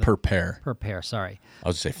on the Per pair. per pair. Sorry. I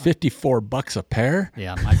was going to say $54 a pair.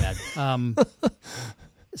 Yeah, my bad.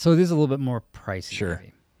 So it is a little bit more pricey. Sure.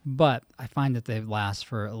 Maybe. But I find that they last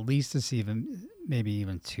for at least a season, maybe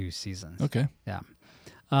even 2 seasons. Okay. Yeah.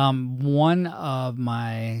 One of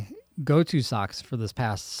my go-to socks for this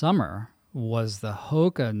past summer was the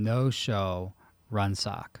Hoka No-Show Run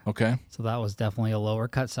Sock. Okay. So that was definitely a lower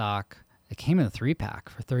cut sock. It came in a 3-pack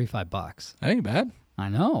for $35. That ain't bad. I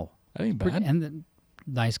know. That ain't bad. And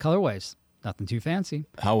nice colorways. Nothing too fancy.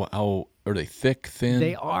 How are they? Thick, thin?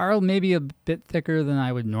 They are maybe a bit thicker than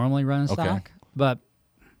I would normally run a sock, but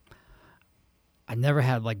I never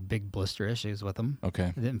had like big blister issues with them. Okay.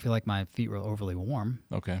 I didn't feel like my feet were overly warm.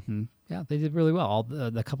 Okay. And yeah, they did really well. All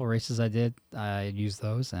the couple races I did, I used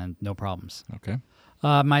those and no problems. Okay.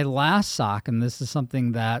 My last sock, and this is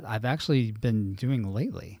something that I've actually been doing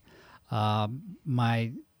lately.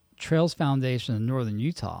 My Trails Foundation in Northern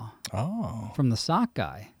Utah, from the sock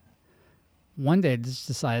guy, one day I just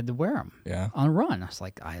decided to wear them on a run. I was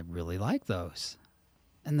like, I really like those.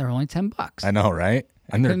 And they're only $10. I know, right?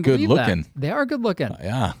 And they're good looking. They are good looking.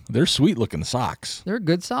 Yeah, they're sweet looking socks. They're a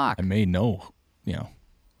good sock. I may know,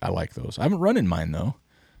 I like those. I haven't run in mine though.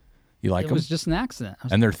 You like them? It was just an accident.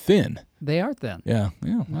 And they're thin. They are thin. Yeah,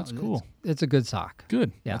 that's cool. It's a good sock.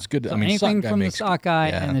 Good. Yeah. That's good. So I mean, anything sock guy from the makes, sock guy,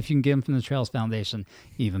 and if you can get them from the Trails Foundation,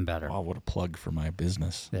 even better. Oh, what a plug for my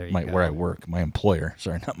business. There you go. Where I work, my employer.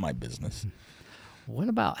 Sorry, not my business. What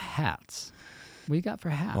about hats? What do you got for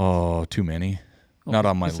hats? Oh, too many. Well, not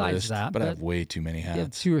on my besides list, that, but I have way too many hats. You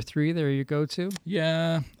have 2 or 3 there you go to?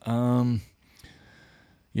 Yeah.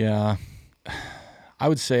 Yeah. I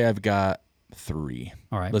would say I've got 3.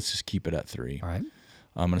 All right. Let's just keep it at 3. All right.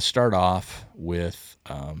 I'm going to start off with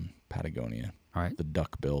Patagonia. All right. The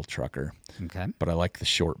duckbill trucker. Okay. But I like the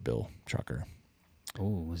short bill trucker.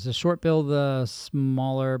 Oh, is the short bill the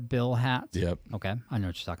smaller bill hat? Yep. Okay. I know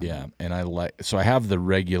what you're talking about. Yeah. And I have the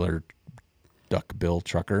regular duckbill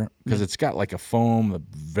trucker because it's got like a foam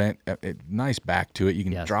vent, nice back to it. You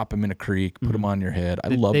can drop them in a creek, put them on your head. I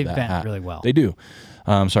love they that vent hat. really well. They do.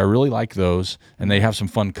 So I really like those, and they have some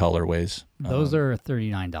fun colorways. Those are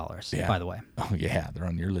 $39, by the way. Oh yeah, they're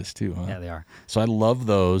on your list too, huh? Yeah, they are. So I love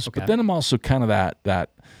those, but then I'm also kind of that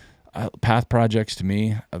Path Projects to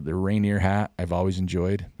me, the Rainier hat I've always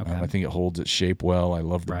enjoyed. Okay. I think it holds its shape well. I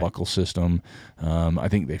love the buckle system. I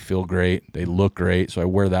think they feel great. They look great, so I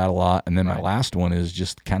wear that a lot. And then my last one is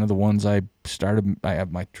just kind of the ones I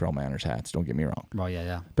have my Trail Manners hats, don't get me wrong. Oh,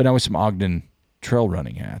 yeah. But now with some Ogden trail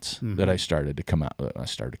running hats that I started to come out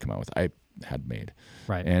with. I had made.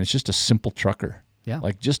 Right. And it's just a simple trucker. Yeah.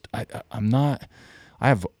 Like I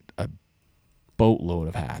have a boatload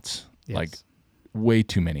of hats. Yes. Like way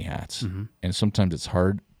too many hats. And sometimes it's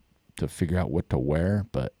hard to figure out what to wear,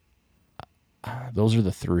 but those are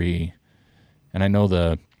the 3. And I know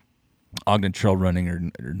the Ogden Trail Running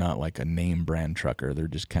are not like a name brand trucker. They're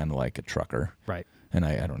just kind of like a trucker. Right. And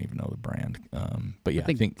I don't even know the brand. But yeah,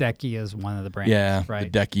 I think Decky is one of the brands. Yeah, right?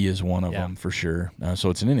 the Decky is one of them for sure. So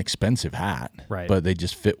it's an inexpensive hat, right? But they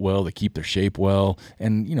just fit well. They keep their shape well,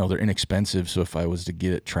 and they're inexpensive. So if I was to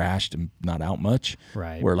get it trashed and not out much,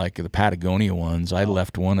 right? Where like the Patagonia ones, I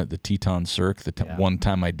left one at the Teton Cirque. One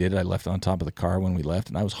time I did it, I left it on top of the car when we left,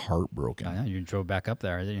 and I was heartbroken. I know, you drove back up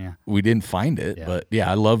there, didn't you? We didn't find it, but yeah,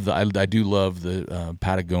 I do love the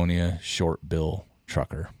Patagonia short bill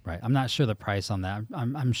trucker. Right. I'm not sure the price on that.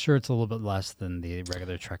 I'm sure it's a little bit less than the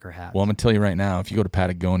regular trucker hat. Well, I'm going to tell you right now, if you go to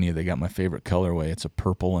Patagonia, they got my favorite colorway. It's a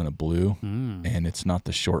purple and a blue, and it's not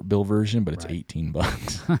the short bill version, but it's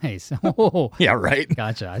 $18. Nice. Oh, yeah, right?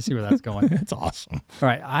 Gotcha. I see where that's going. It's awesome. All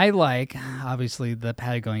right. I like, obviously, the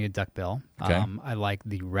Patagonia duckbill. Okay. I like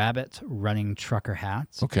the rabbit running trucker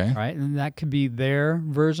hats. Okay. Right. And that could be their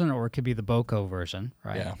version, or it could be the Boco version.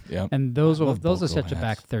 Right. Yeah. And those will Boco set you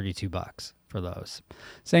hats. back $32 for those.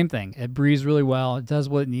 Same thing. It breathes really well. It does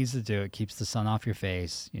what it needs to do. It keeps the sun off your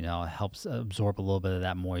face. It helps absorb a little bit of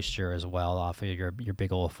that moisture as well off of your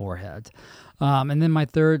big old forehead. And then my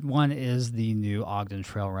third one is the new Ogden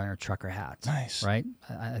Trail Runner trucker hat. Nice. Right?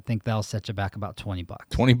 I think that'll set you back about $20.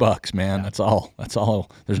 $20, man. Yeah. That's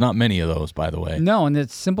all. There's not many of those, by the way. No, and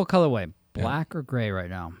it's simple colorway. Black or gray right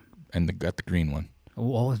now. And got the green one.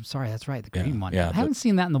 Oh, I'm sorry. That's right. The green one. Yeah, I haven't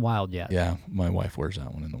seen that in the wild yet. Yeah, my wife wears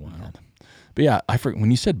that one in the wild. But yeah,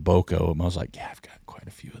 when you said Boco, I was like, yeah, I've got quite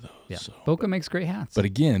a few of those. Yeah. So. Boco makes great hats.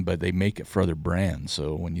 But they make it for other brands.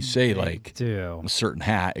 So when you say a certain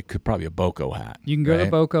hat, it could probably be a Boco hat. You can go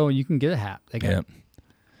to Boco and you can get a hat. They got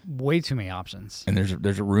way too many options. And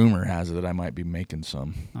there's a rumor has it that I might be making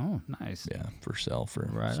some. Oh, nice. Yeah, for sale for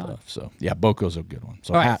right stuff. On. So yeah, Boco's a good one.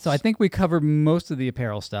 So all right, hats. so I think we covered most of the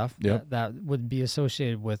apparel stuff Yep. that would be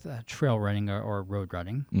associated with trail running or road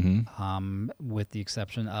running, with the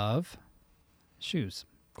exception of shoes.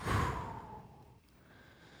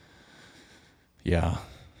 Yeah.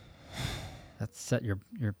 That set your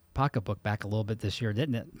pocketbook back a little bit this year,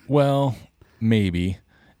 didn't it? Well, maybe.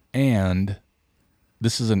 And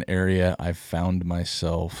this is an area I've found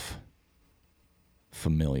myself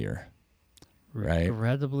familiar. Right?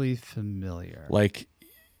 Incredibly familiar. Like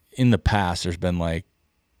in the past, there's been like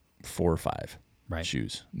 4 or 5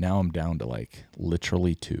 shoes. Now I'm down to like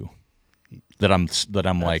literally 2 that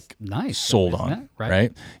I'm like nice, sold isn't on. it?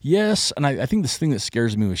 Right? Yes. And I think this thing that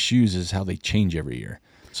scares me with shoes is how they change every year.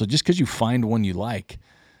 So just because you find one you like,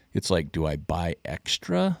 it's like, do I buy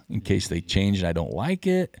extra in case they change and I don't like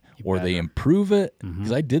it, or they improve it?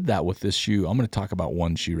 Because I did that with this shoe. I'm going to talk about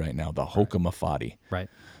one shoe right now, the Hoka Mafati. Right.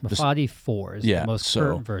 Mafati 4 is the most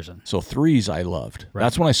current version. So 3s I loved. Right.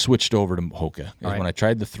 That's when I switched over to Hoka. Is when I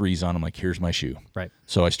tried the 3s on, I'm like, here's my shoe. Right.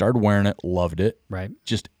 So I started wearing it, loved it. Right.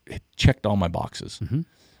 Just it checked all my boxes.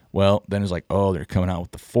 Well, then it's like, oh, they're coming out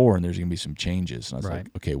with the 4 and there's going to be some changes. And I was like,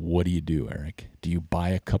 okay, what do you do, Eric? Do you buy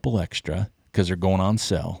a couple extra because they're going on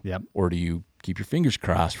sale? Yep. Or do you keep your fingers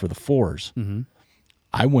crossed for the 4s?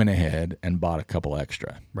 I went ahead and bought a couple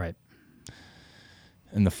extra. Right.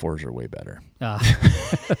 And the 4s are way better.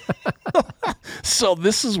 So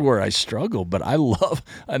this is where I struggle, but I love,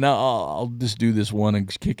 and I'll just do this one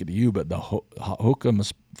and kick it to you, but the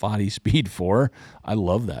Hoka Mafati Speed 4, I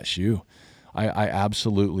love that shoe. I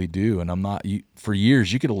absolutely do. And I'm not, for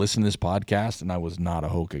years, you could have listened to this podcast and I was not a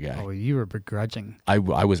Hoka guy. Oh, you were begrudging. I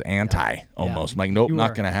was anti almost. I'm like, nope,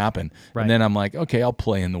 not going to happen. Right. And then I'm like, okay, I'll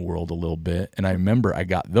play in the world a little bit. And I remember I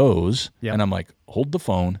got those and I'm like, hold the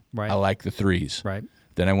phone. Right. I like the 3s. Right.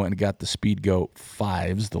 Then I went and got the Speed Goat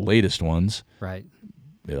 5s, the latest ones. Right.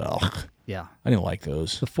 Ugh. Yeah. I didn't like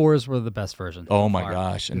those. The 4s were the best version. Oh my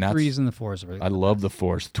gosh. And the 3s and the 4s were I love the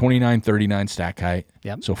 4s. 29, 39 stack height.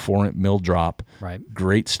 Yep. So 4 mil drop. Right.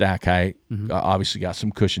 Great stack height. Obviously got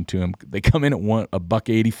some cushion to them. They come in at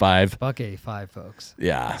 $185. $185, folks.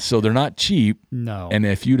 Yeah. So they're not cheap. No. And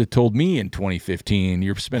if you'd have told me in 2015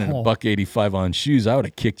 you're spending $185 on shoes, I would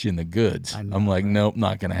have kicked you in the goods. I'm like, nope,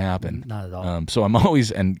 not going to happen. Not at all. So I'm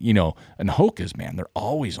always, and Hoka's, man, they're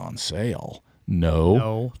always on sale.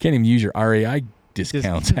 No. Can't even use your RAI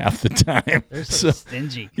discounts half the time. They're so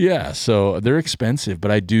stingy. Yeah, so they're expensive, but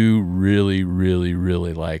I do really, really,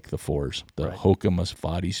 really like the 4s, the Hoka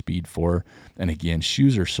Mafati Speed 4. And again,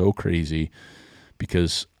 shoes are so crazy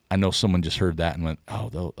because I know someone just heard that and went,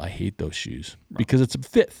 oh, I hate those shoes because it's a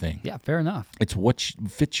fit thing. Yeah, fair enough. It's what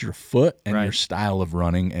fits your foot and your style of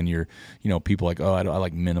running and your, people like, I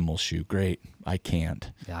like minimal shoe. Great. I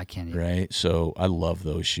can't. Yeah, I can't either. Right? So I love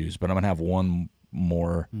those shoes, but I'm going to have one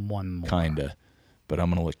more. Kind of. But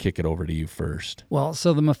I'm going to kick it over to you first. Well,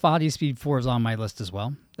 so the Mafati Speed 4 is on my list as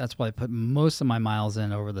well. That's why I put most of my miles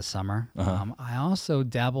in over the summer. I also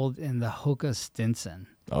dabbled in the Hoka Stinson.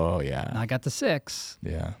 Oh, yeah. And I got the 6.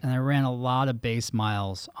 Yeah. And I ran a lot of base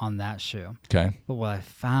miles on that shoe. Okay. But what I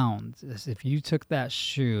found is if you took that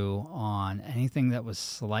shoe on anything that was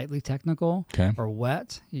slightly technical or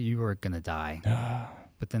wet, you were going to die.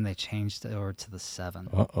 But then they changed it over to the 7.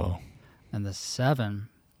 Uh-oh. And the 7...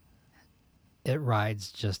 it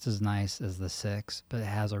rides just as nice as the 6, but it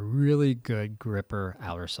has a really good gripper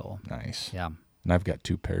outer sole. Nice. Yeah. And I've got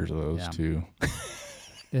 2 pairs of those too.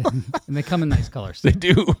 And they come in nice colors. They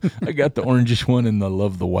do. I got the orangish one and I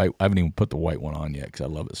love the white. I haven't even put the white one on yet because I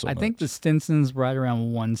love it so much. I think the Stinson's right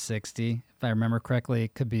around $160. If I remember correctly,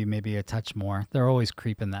 it could be maybe a touch more. They're always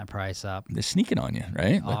creeping that price up. They're sneaking on you,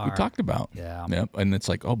 right? Like we talked about. Yeah. Yep. And it's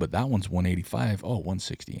like, but that one's $185. Oh,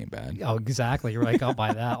 $160 ain't bad. Oh, exactly. You're like, I'll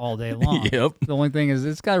buy that all day long. Yep. The only thing is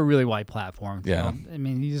it's got a really wide platform. Yeah. So, I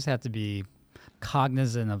mean, you just have to be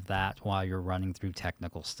cognizant of that while you're running through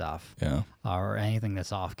technical stuff. Yeah. Or anything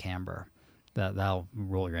that's off camber. That'll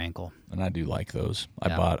roll your ankle. And I do like those. I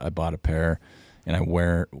bought a pair, and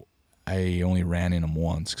I only ran in them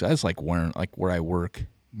once because I was like wearing, like where I work,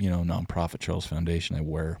 Nonprofit Trails Foundation, I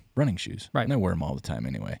wear running shoes. Right. And I wear them all the time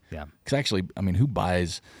anyway. Yeah. Because actually, who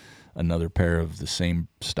buys another pair of the same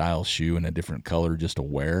style shoe in a different color just to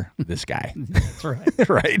wear? This guy. That's right.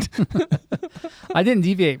 Right. I didn't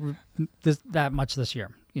deviate that much this year.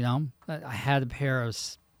 I had a pair of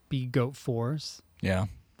Speed Goat 4s. Yeah.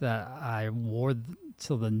 That I wore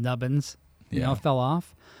till the nubbins, fell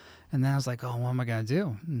off. And then I was like, oh, what am I going to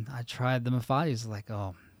do? And I tried the Mafatis, like,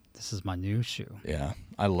 oh, this is my new shoe. Yeah,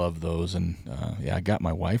 I love those. And, I got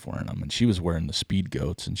my wife wearing them, and she was wearing the Speed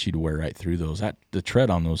Goats, and she'd wear right through those. The tread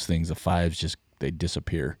on those things, the 5s, they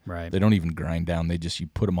disappear. Right. They don't even grind down. You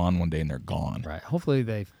put them on one day, and they're gone. Right. Hopefully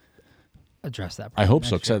they address that problem. I hope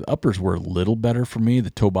so, because the uppers were a little better for me.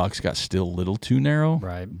 The toe box got still a little too narrow.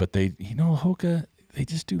 Right. But Hoka, they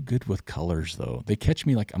just do good with colors, though. They catch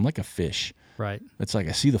me I'm like a fish. Right. It's like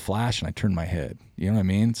I see the flash and I turn my head. You know what I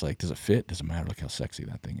mean? It's like, does it fit? Doesn't matter. Look how sexy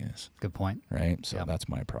that thing is. Good point. Right? So that's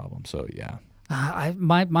my problem. So, yeah.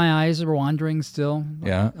 My eyes are wandering still.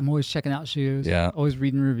 Yeah. I'm always checking out shoes. Yeah. Always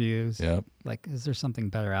reading reviews. Yep. Like, is there something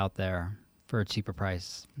better out there for a cheaper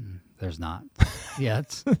price? There's not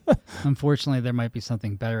yet. Unfortunately, there might be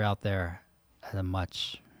something better out there at a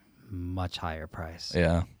much, much higher price.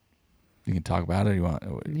 Yeah. You can talk about it. You want?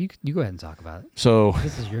 You go ahead and talk about it. So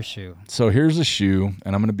This is your shoe. So here's a shoe,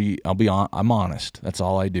 and I'm honest. That's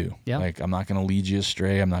all I do. Yeah. Like, I'm not going to lead you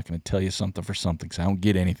astray. I'm not going to tell you something for something because I don't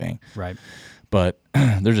get anything. Right. But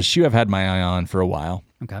there's a shoe I've had my eye on for a while.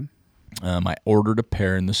 Okay. I ordered a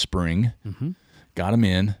pair in the spring, Mm-hmm. got them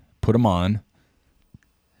in, put them on,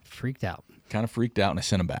 Freaked out. kind of freaked out, and I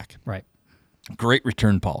sent them back. Right. Great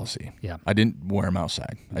return policy. Yeah. I didn't wear them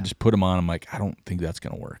outside. I just put them on. I'm like, I don't think that's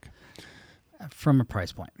going to work. From a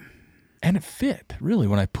price point. And it fit, really,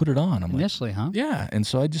 when I put it on. I'm Initially, huh? like, yeah. And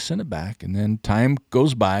so I just sent it back. And then time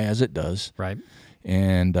goes by, as it does. Right.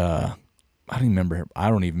 And I don't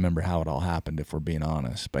even remember how it all happened, if we're being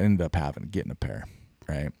honest. But I ended up getting a pair,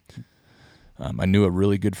 right? I knew a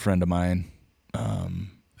really good friend of mine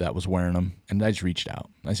that was wearing them. And I just reached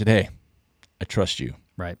out. I said, hey, I trust you.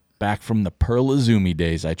 Right. Back from the Pearl Izumi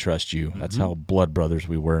days, I trust you. That's how blood brothers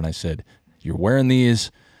we were. And I said, you're wearing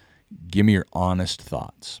these. Give me your honest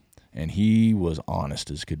thoughts. And he was honest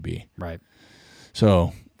as could be. Right.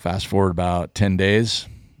 So fast forward about 10 days,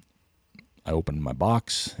 I opened my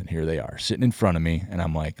box, and here they are sitting in front of me. And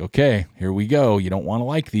I'm like, okay, here we go. You don't want to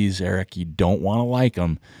like these, Eric. You don't want to like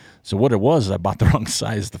them. So what it was, I bought the wrong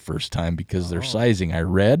size the first time because their sizing I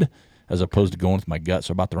read as opposed to going with my gut.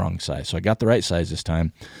 So I bought the wrong size. So I got the right size this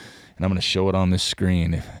time. And I'm going to show it on this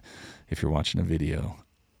screen if you're watching a video.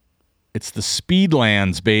 It's the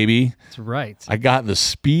Speedlands, baby. That's right. I got the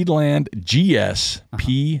Speedland GS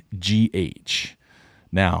PGH.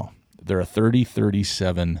 Now, they're a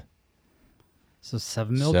 30-37 So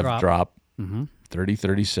 7 mil drop.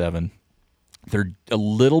 30-37. They're a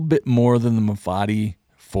little bit more than the Mafati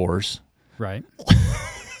Force. Right.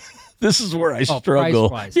 This is where I struggle.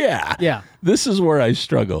 price-wise. Yeah. Yeah. This is where I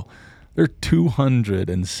struggle. They're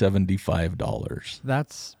 $275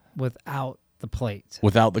 That's without the plate.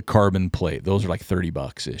 without the carbon plate. Those are like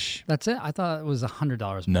 $30-ish. That's it? I thought it was $100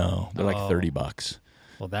 more. No, they're like $30.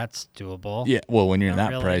 Well, that's doable. Yeah, well, when you're in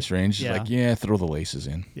Not that really. price range, it's Yeah. like, yeah, throw the laces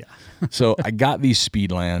in. Yeah. So I got these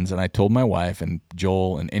Speedlands, and I told my wife and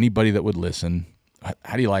Joel and anybody that would listen,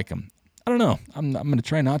 how do you like them? I don't know. I'm going to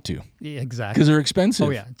try not to Yeah, exactly. because they're expensive.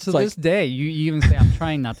 Oh, yeah. It's To like, this day, you even say, I'm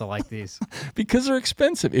trying not to like these. because they're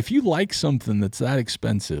expensive. If you like something that's that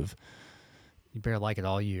expensive, You better like it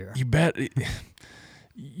all year. you bet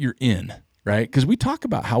you're in, right? Because we talk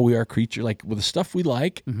about how we are creature, like with the stuff we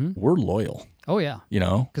like, we're loyal. Oh, yeah. You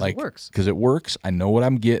know, 'Cause it works. Because it works. I know what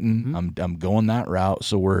I'm getting. I'm going that route.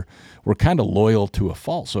 So we're kind of loyal to a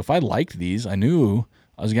fault. So if I liked these, I knew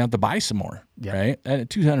I was gonna have to buy some more. Yeah. Right. And at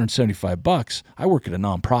 $275, I work at a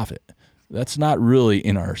nonprofit. That's not really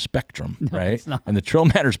in our spectrum, right? it's not. And the Trail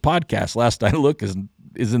Matters podcast, last I look, is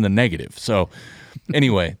in the negative. So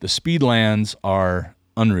anyway, the Speedlands are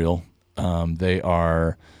unreal. They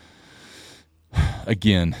are.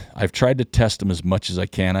 Again, I've tried to test them as much as I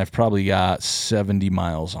can. I've probably got 70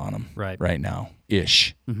 miles on them right now,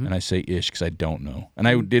 ish. And I say ish because I don't know. And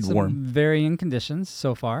I did Some wear them. varying conditions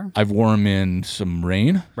so far. I've worn them in some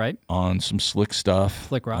rain, Right. on some slick stuff.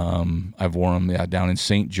 Slick rock. I've worn them down in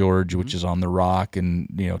St. George, which is on the rock and,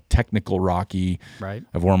 technical rocky. Right.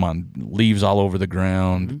 I've worn them on leaves all over the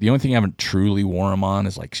ground. The only thing I haven't truly worn them on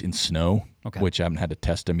is like in snow, which I haven't had to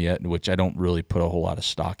test them yet, which I don't really put a whole lot of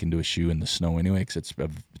stock into a shoe in the snow anyway, because it's a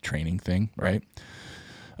training thing, right?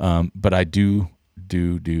 But I do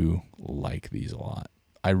like these a lot.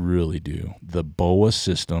 I really do. The BOA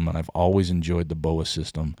system, and I've always enjoyed the BOA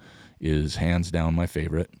system, is hands down my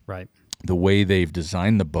favorite. Right. The way they've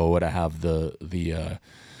designed the BOA to have the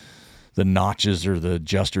notches or the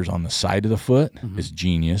adjusters on the side of the foot is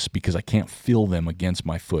genius, because I can't feel them against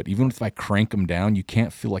my foot. Even if I crank them down, you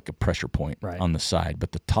can't feel like a pressure point on the side.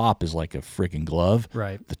 But the top is like a freaking glove.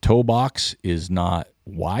 Right. The toe box is not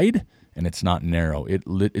wide and it's not narrow.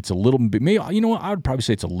 It's a little bit, maybe, you know what? I would probably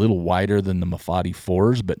say it's a little wider than the Mafati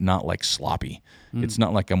 4s, but not like sloppy. It's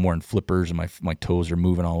not like I'm wearing flippers and my toes are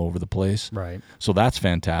moving all over the place. Right. So that's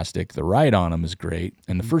fantastic. The ride on them is great.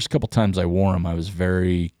 And the first couple times I wore them, I was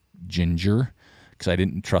very ginger because I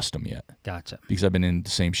didn't trust them yet. Gotcha. Because I've been in the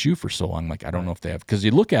same shoe for so long. Like, I don't know if they have, because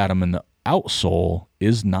you look at them and the outsole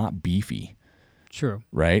is not beefy, True.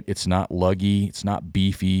 right? It's not luggy. It's not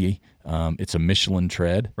beefy. It's a Michelin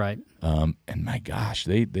tread. Right. And my gosh,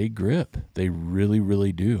 they grip. They really,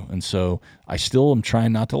 really do. And so I still am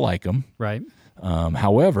trying not to like them. Right.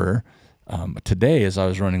 However, Today, as I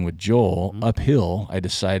was running with Joel uphill, I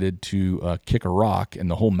decided to kick a rock, and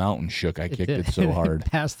the whole mountain shook. I kicked it so hard.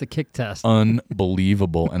 Passed the kick test.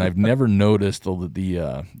 Unbelievable. And I've never noticed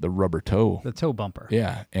the rubber toe. The toe bumper.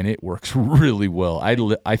 Yeah, and it works really well.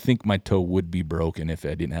 I think my toe would be broken if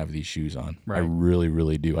I didn't have these shoes on. Right. I really,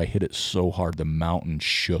 really do. I hit it so hard, the mountain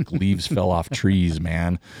shook. Leaves fell off trees,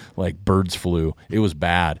 man. Like birds flew. It was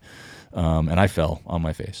bad. And I fell on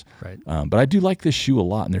my face. Right. But I do like this shoe a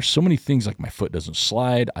lot. And there's so many things, like my foot doesn't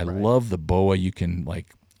slide. I love the BOA. You can, like,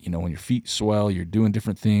 when your feet swell, you're doing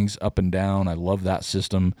different things up and down. I love that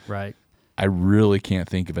system. Right. I really can't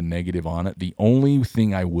think of a negative on it. The only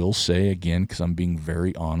thing I will say, again, because I'm being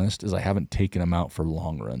very honest, is I haven't taken them out for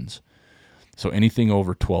long runs. So anything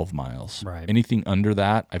over 12 miles. Right. Anything under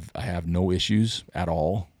that, I have no issues at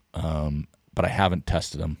all. But I haven't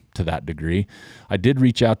tested them to that degree. I did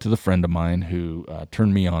reach out to the friend of mine who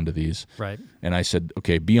turned me on to these. Right. And I said,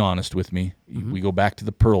 okay, be honest with me. We go back to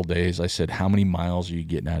the Pearl days. I said, how many miles are you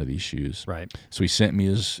getting out of these shoes? Right. So he sent me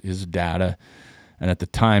his data. And at the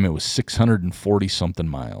time, it was 640-something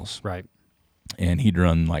miles. Right. And he'd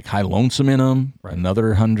run like High Lonesome in them, another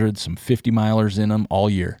 100, some 50-milers in them all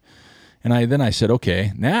year. And then I said,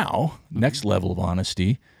 okay, now, next level of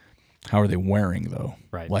honesty, how are they wearing, though?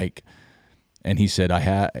 Right. Like... And he said,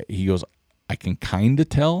 he goes, I can kind of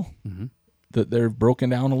tell that they're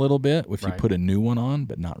broken down a little bit if you put a new one on,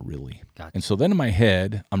 but not really. Gotcha. And so then in my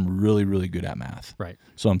head, I'm really, really good at math. Right.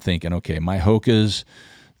 So I'm thinking, okay, my Hokas,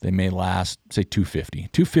 they may last, say, 250.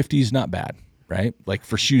 250 is not bad, right? Like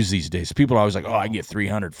for shoes these days, people are always like, oh, I can get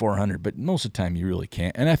 300, 400, but most of the time you really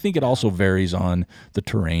can't. And I think it also varies on the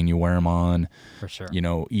terrain you wear them on. For sure.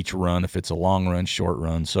 Each run, if it's a long run, short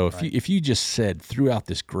run. So if you just said throughout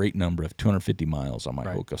this great number of 250 miles on my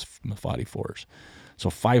Hoka Mafati 4s, so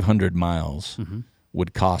 500 miles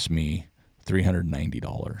would cost me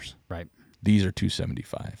 $390. Right. These are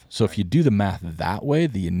 $275. So if you do the math that way,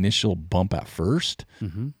 the initial bump at first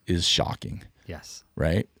is shocking. Yes.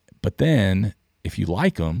 Right. But then if you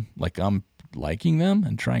like them, like I'm liking them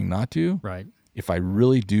and trying not to, right. If I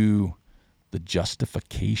really do the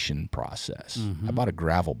justification process, I bought a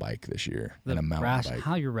gravel bike this year and a mountain bike.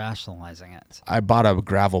 How you're rationalizing it? I bought a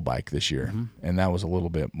gravel bike this year, and that was a little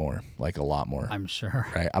bit more, like a lot more. I'm sure.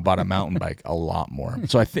 Right. I bought a mountain bike, a lot more.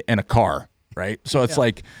 So and a car, right? So it's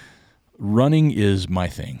like running is my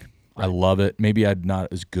thing. I love it. Maybe I'm not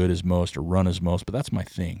as good as most or run as most, but that's my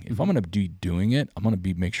thing. If I'm going to be doing it, I'm going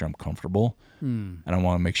to make sure I'm comfortable, and I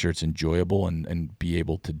want to make sure it's enjoyable and be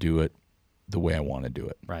able to do it the way I want to do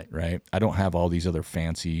it. Right. I don't have all these other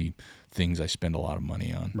fancy things I spend a lot of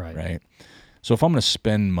money on. Right. So if I'm going to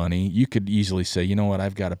spend money, you could easily say, you know what,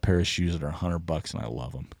 I've got a pair of shoes that are $100 and I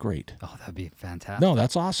love them. Great. Oh, that'd be fantastic. No,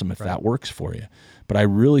 that's awesome if that works for you. But I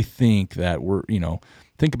really think that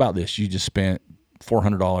think about this. You just spent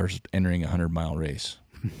 $400 entering a 100-mile race.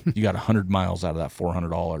 You got 100 miles out of that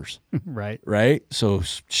 $400. Right. So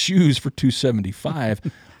shoes for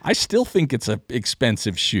 $275. I still think it's an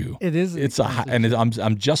expensive shoe. It is.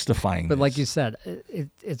 I'm justifying. But like you said,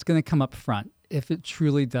 it's going to come up front if it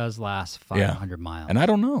truly does last 500 miles. And I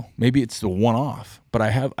don't know. Maybe it's the one-off. But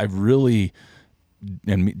I've really,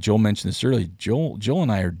 and Joel mentioned this earlier. Joel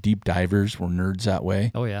and I are deep divers. We're nerds that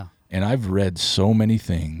way. Oh yeah. And I've read so many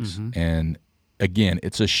things, and again,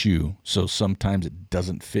 it's a shoe, so sometimes it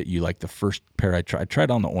doesn't fit you. Like the first pair I tried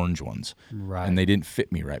on the orange ones, and they didn't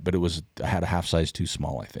fit me right. But I had a half size too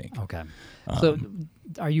small, I think. Okay. So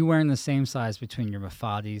are you wearing the same size between your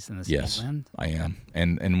Mafatis and the Speedland? Yes, I am.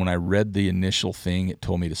 And when I read the initial thing, it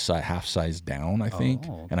told me to half size down, I think.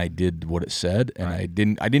 Oh, okay. And I did what it said, and I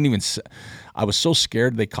didn't even I was so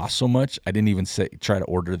scared they cost so much, I didn't even try to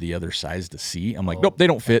order the other size to see. I'm like, nope, they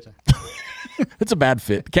don't fit. It's a bad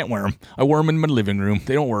fit. Can't wear them. I wore them in my living room.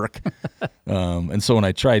 They don't work. And so when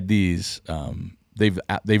I tried these, they've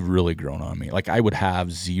really grown on me. Like I would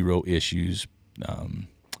have zero issues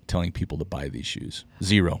telling people to buy these shoes.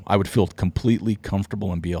 Zero. I would feel completely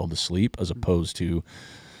comfortable and be able to sleep as opposed to,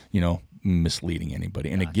 misleading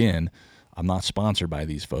anybody. And again, I'm not sponsored by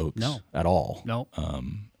these folks at all. No.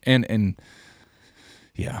 And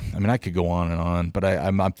yeah, I mean, I could go on and on, but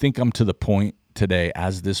I think I'm to the point today,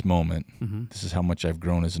 as this moment, this is how much I've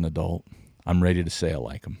grown as an adult. I'm ready to say I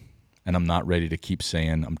like them. And I'm not ready to keep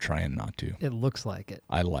saying I'm trying not to. It looks like it.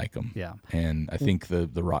 I like them. Yeah. And I think the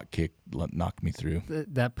rock kick knocked me through.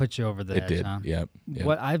 That put you over the edge, did. Huh? Yep.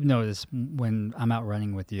 What I've noticed when I'm out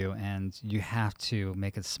running with you and you have to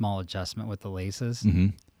make a small adjustment with the laces,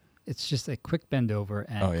 it's just a quick bend over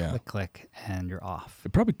and click, and you're off.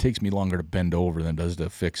 It probably takes me longer to bend over than it does to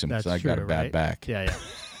fix them because I got a bad back. Yeah.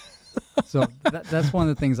 So that's one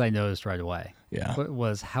of the things I noticed right away. Yeah.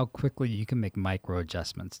 Was how quickly you can make micro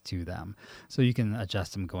adjustments to them. So you can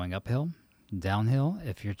adjust them going uphill, downhill,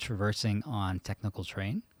 if you're traversing on technical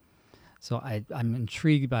terrain. So I'm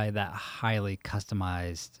intrigued by that highly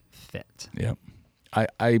customized fit. Yep.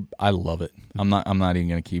 I love it. I'm not even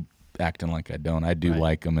going to keep acting like I don't. I do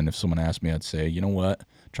like them, and if someone asked me, I'd say, you know what?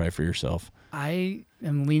 Try it for yourself. I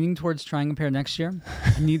am leaning towards trying a pair next year.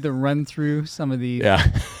 I need to run through some of the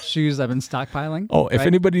shoes I've been stockpiling. Oh, if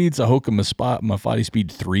anybody needs a Hoka Mafati Speed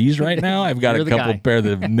 3s right now, I've got a couple pair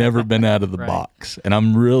that have never been out of the box, and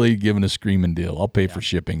I'm really giving a screaming deal. I'll pay for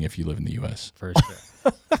shipping if you live in the U.S. For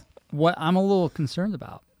sure. What I'm a little concerned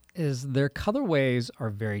about is their colorways are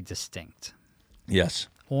very distinct. Yes.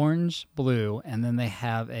 Orange, blue, and then they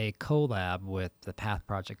have a collab with the Path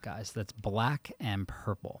Project guys that's black and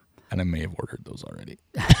purple. And I may have ordered those already.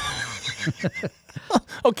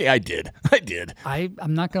 Okay, I did.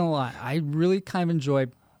 I'm not going to lie. I really kind of enjoy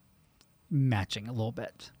matching a little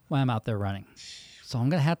bit when I'm out there running. So I'm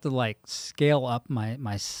going to have to scale up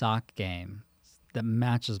my sock game that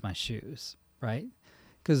matches my shoes, right?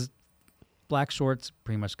 Because black shorts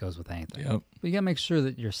pretty much goes with anything. Yep. But you got to make sure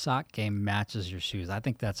that your sock game matches your shoes. I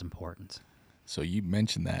think that's important. So you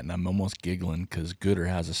mentioned that, and I'm almost giggling because Gooder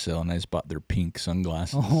has a sale, and I just bought their pink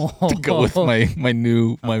sunglasses to go with my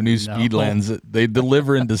new Speedlands. They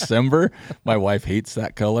deliver in December. My wife hates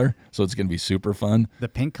that color, so it's going to be super fun. The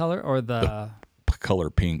pink color or the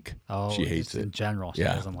color pink. Oh, she hates it in general. She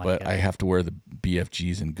doesn't like but it. I have to wear the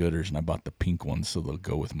BFGs and Gooders, and I bought the pink ones so they'll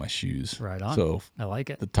go with my shoes. Right on. So I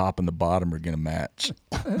like it. The top and the bottom are going to match.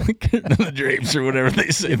 The drapes or whatever they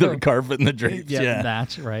say, the carpet and the drapes. Yeah,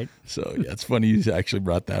 match, right? So it's funny you actually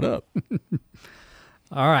brought that up.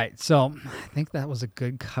 All right, so I think that was a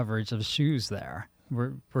good coverage of shoes there.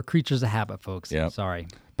 We're creatures of habit, folks. Yeah. Sorry.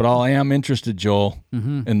 But I am interested, Joel,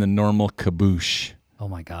 in the normal Kaboosh. Oh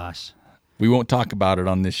my gosh. We won't talk about it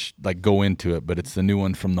on this, go into it, but it's the new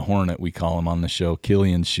one from the Hornet, we call him on the show,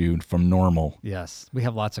 Killian's shoe from Normal. Yes, we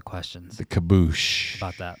have lots of questions. The Kaboosh.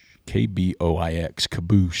 About that. K-B-O-I-X,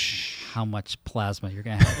 Kaboosh. How much plasma you're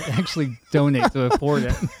going to have to actually donate to afford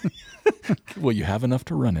it. Well, you have enough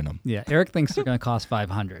to run in them. Yeah, Eric thinks they're going to cost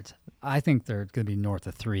 $500. I think they're going to be north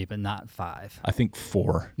of $3, but not $5. I think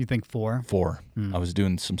 $4. You think $4? $4. I was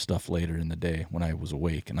doing some stuff later in the day when I was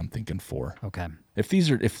awake, and I'm thinking $4. Okay. If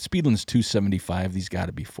Speedland's $275, these got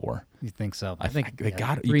to be $4. You think so? I think they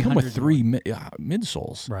got it. You come with 3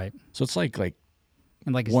 midsoles, right? So it's like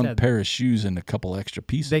and like one said, pair of shoes and a couple extra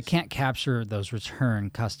pieces. They can't capture those return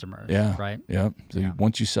customers. Yeah. Right. Yeah. So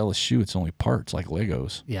once you sell a shoe, it's only parts like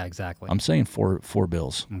Legos. Yeah. Exactly. I'm saying four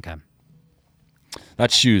bills. Okay.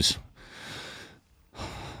 That's shoes.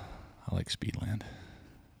 I like Speedland.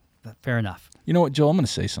 Fair enough. You know what, Joel? I'm going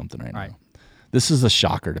to say something right now. This is a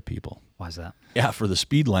shocker to people. Why is that? Yeah, for the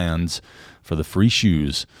Speedlands, for the free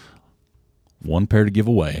shoes, one pair to give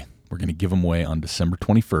away. We're going to give them away on December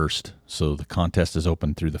 21st. So the contest is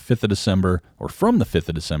open through the 5th of December, or from the 5th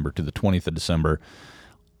of December to the 20th of December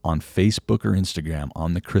on Facebook or Instagram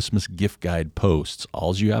on the Christmas gift guide posts.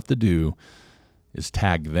 All you have to do is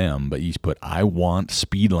tag them, but you put I want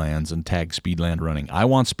Speedlands and tag Speedland Running. I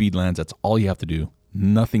want Speedlands. That's all you have to do.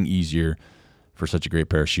 Nothing easier for such a great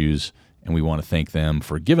pair of shoes. And we want to thank them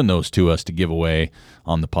for giving those to us to give away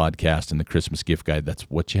on the podcast and the Christmas gift guide. That's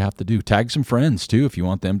what you have to do. Tag some friends, too, if you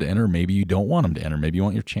want them to enter. Maybe you don't want them to enter. Maybe you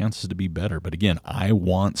want your chances to be better. But again, I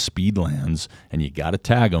want Speedlands, and you got to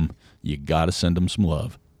tag them. You got to send them some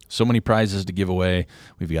love. So many prizes to give away.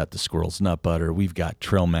 We've got the Squirrels Nut Butter. We've got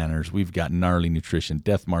Trail Manners. We've got Gnarly Nutrition,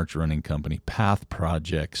 Death March Running Company, Path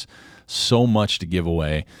Projects. So much to give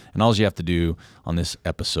away. And all you have to do on this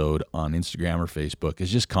episode on Instagram or Facebook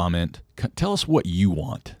is just comment. Tell us what you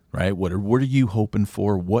want, right? What are you hoping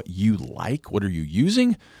for? What you like? What are you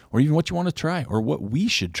using? Or even what you want to try or what we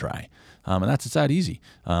should try. And it's that easy.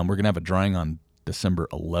 We're going to have a drawing on December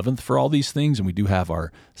 11th for all these things. And we do have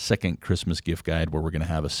our second Christmas gift guide where we're going to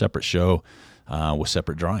have a separate show with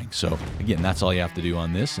separate drawings. So again, that's all you have to do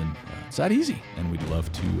on this, and it's that easy. And we'd love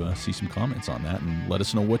to see some comments on that and let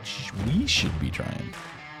us know what we should be trying.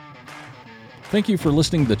 Thank you for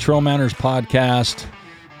listening to the Trail Manners podcast.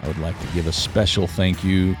 I would like to give a special thank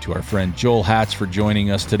you to our friend Joel Hatz for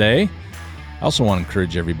joining us today. I also want to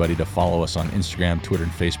encourage everybody to follow us on Instagram, Twitter,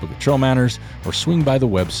 and Facebook at Trail Manners, or swing by the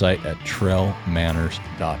website at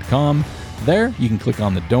trailmanners.com. There, you can click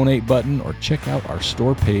on the donate button or check out our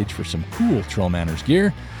store page for some cool Trail Manners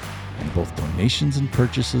gear. And both donations and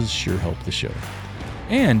purchases sure help the show.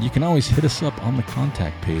 And you can always hit us up on the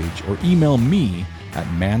contact page or email me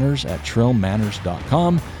at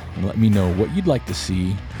manners@trailmanners.com and let me know what you'd like to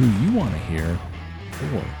see, who you want to hear,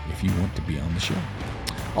 or if you want to be on the show.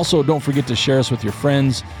 Also, don't forget to share us with your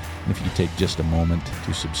friends. And if you take just a moment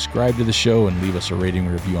to subscribe to the show and leave us a rating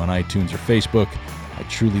or review on iTunes or Facebook, I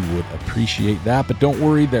truly would appreciate that. But don't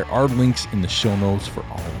worry, there are links in the show notes for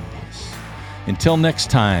all of this. Until next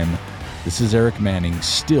time, this is Eric Manning,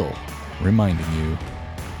 still reminding you,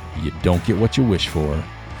 you don't get what you wish for,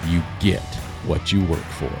 you get what you work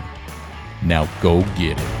for. Now go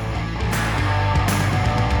get it.